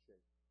to get in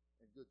shape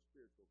and good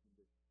spiritual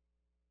condition.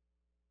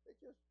 They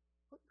just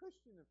put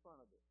Christian in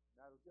front of it, and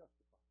that'll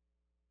justify it.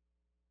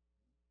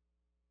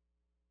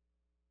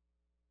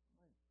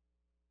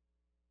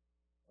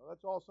 Well,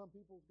 that's all some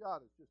people's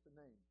got is just a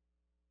name.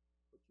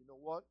 But you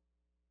know what?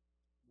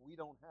 We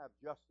don't have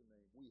just a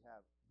name. We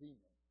have the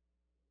name.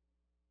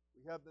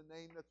 We have the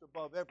name that's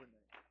above every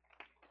name.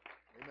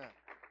 Amen.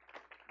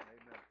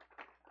 Amen.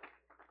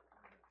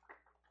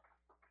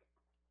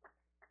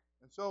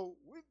 And so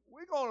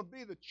we're going to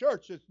be the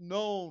church that's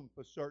known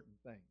for certain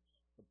things.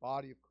 The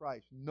body of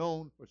Christ,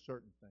 known for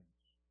certain things.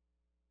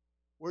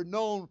 We're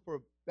known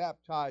for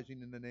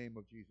baptizing in the name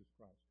of Jesus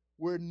Christ.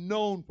 We're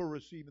known for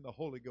receiving the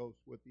Holy Ghost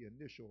with the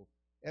initial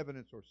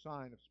evidence or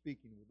sign of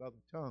speaking with other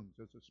tongues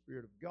as the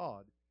Spirit of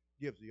God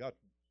gives the utterance.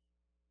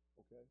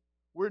 Okay?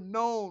 We're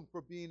known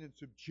for being in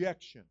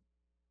subjection,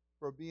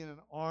 for being an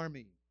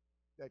army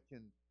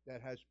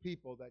that has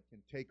people that can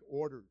take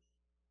orders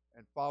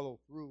and follow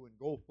through and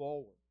go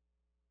forward.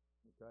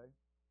 Okay?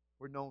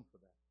 We're known for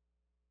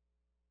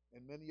that.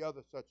 And many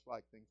other such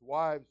like things.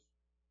 Wives,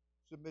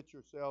 submit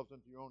yourselves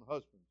unto your own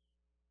husbands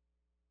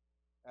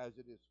as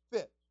it is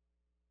fit.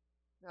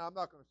 Now, I'm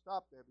not going to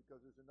stop there because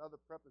there's another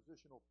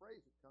prepositional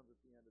phrase that comes at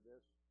the end of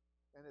this,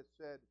 and it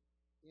said,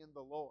 in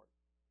the Lord.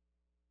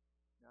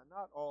 Now,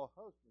 not all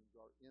husbands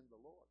are in the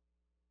Lord.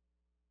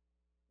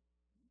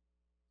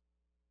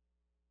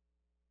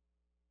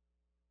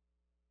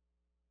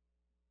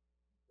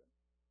 Okay.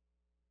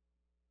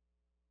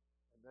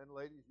 And then,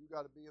 ladies, you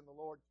got to be in the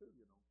Lord too,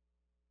 you know.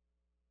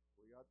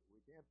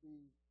 We can't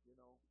be, you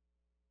know,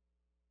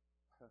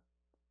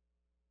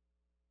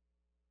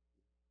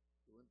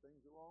 doing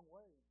things the wrong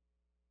way.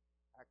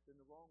 Acting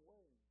the wrong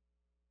way,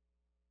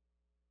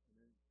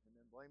 and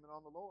then blame it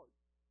on the Lord.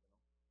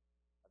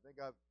 You know, I think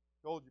I've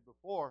told you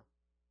before,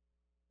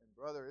 and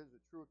brother, it is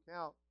a true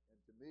account, and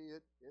to me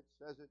it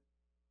says it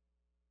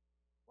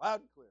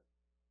loud and clear.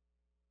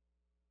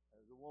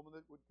 As a woman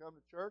that would come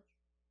to church,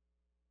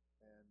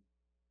 and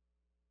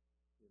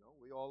you know,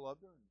 we all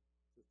loved her, and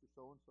sister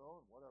so and so,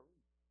 and whatever.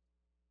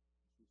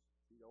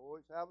 She She'd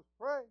always have us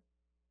pray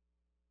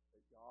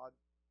that God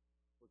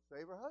would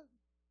save her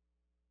husband.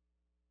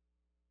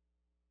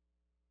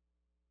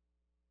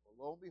 Well,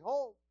 lo and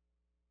behold,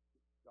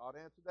 God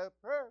answered that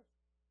prayer.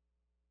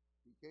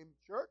 He came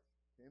to church,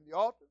 came to the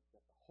altar,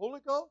 got the Holy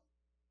Ghost,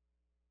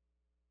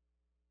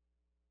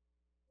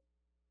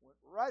 went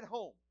right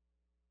home,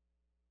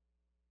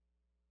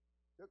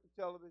 took the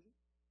television,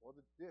 or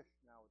the dish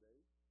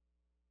nowadays,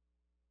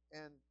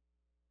 and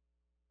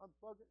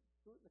unplugged it and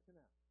threw it in the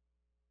canal.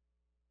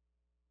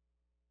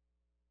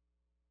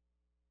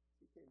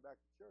 She came back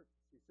to church.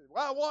 She said,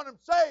 well, I want him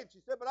saved. She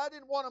said, but I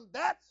didn't want him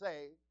that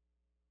saved.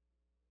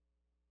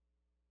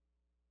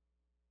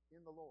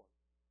 In the Lord.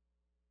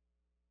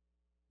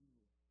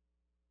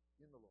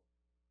 In the Lord.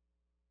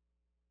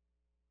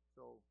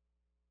 So,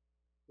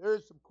 there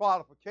is some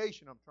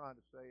qualification I'm trying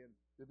to say, and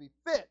to be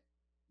fit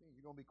means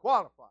you're going to be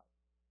qualified.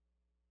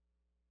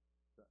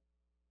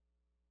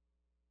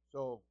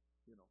 So,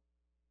 I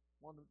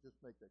want to just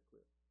make that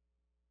clear.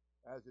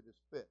 As it is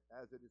fit,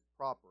 as it is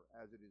proper,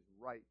 as it is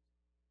right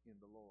in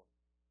the Lord.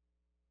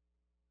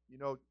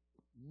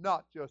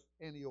 Not just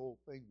any old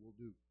thing will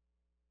do.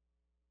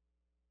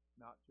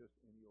 Not just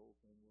any old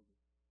thing will do.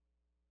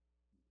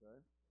 Okay?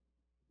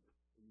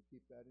 So you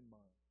keep that in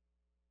mind.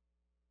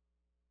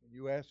 And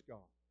you ask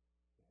God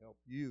to help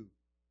you.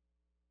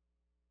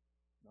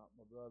 Not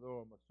my brother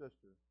or my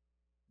sister,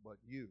 but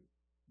you.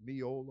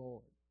 Me, oh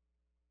Lord.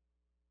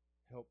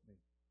 Help me.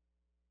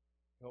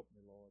 Help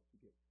me, Lord, to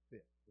get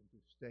fit and to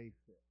stay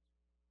fit.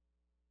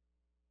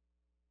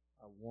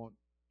 I want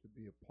to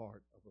be a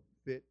part of a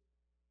fit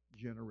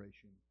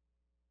generation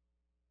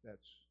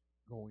that's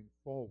going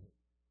forward.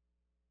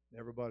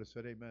 Everybody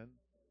said amen.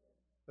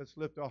 Let's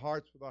lift our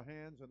hearts with our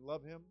hands and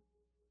love Him.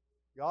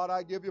 God,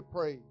 I give you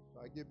praise.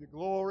 I give you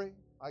glory.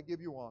 I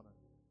give you honor.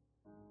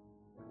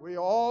 We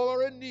all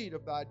are in need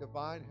of thy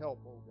divine help,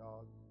 oh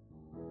God.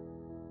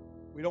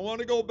 We don't want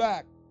to go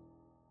back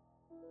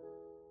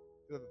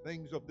to the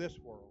things of this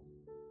world.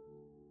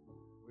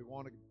 We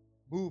want to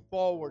move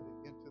forward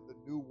into the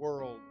new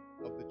world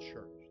of the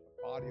church,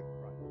 the body of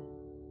Christ,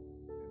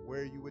 and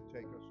where you would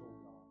take us, oh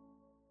God.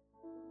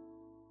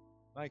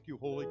 Thank you,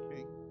 Holy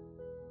King.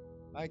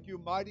 Thank you,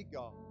 mighty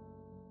God.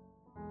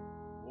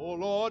 Oh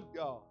Lord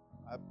God,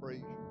 I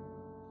praise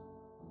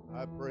you.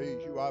 I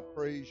praise you. I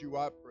praise you.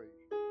 I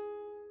praise you.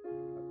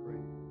 I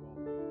praise you,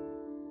 Lord.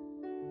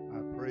 I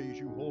praise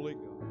you, Holy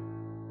God.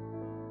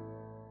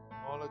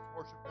 Come on, let's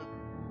worship Him.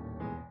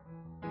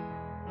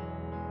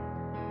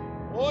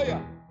 Oh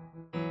yeah.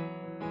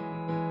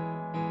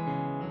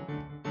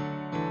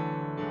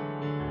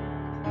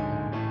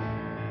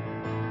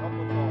 Help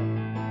us all.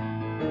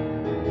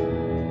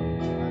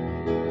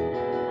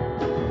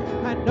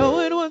 I know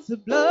it was the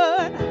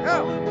blood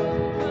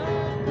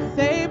that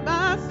saved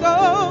my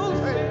soul.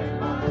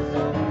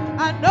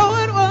 I know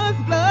it was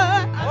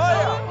blood. I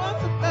know it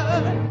was the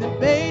blood that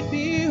made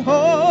me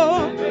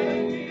whole.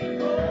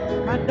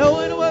 I know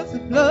it was the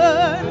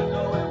blood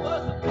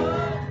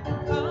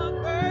that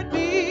covered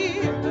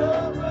me.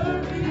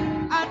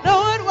 I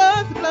know it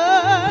was the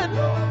blood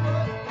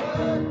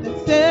that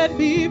set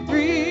me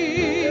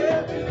free.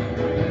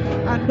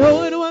 I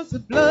know it was the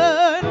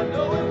blood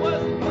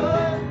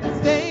that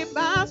saved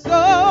my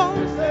soul.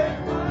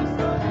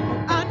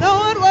 I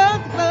know it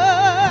was the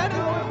blood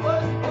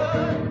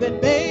that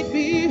made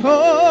me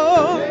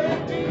whole.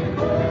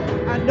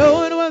 I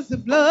know it was the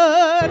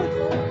blood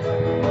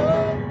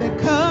that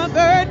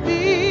covered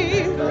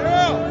me.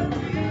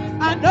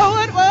 I know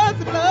it was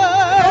the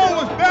blood. It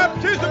was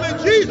baptism in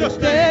Jesus'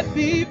 name. Set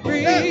me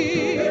free.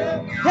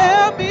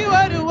 Tell me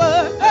what it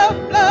was. The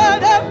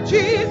blood of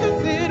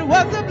Jesus. It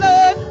was the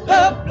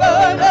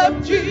blood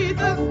of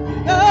Jesus.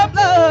 The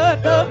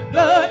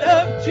blood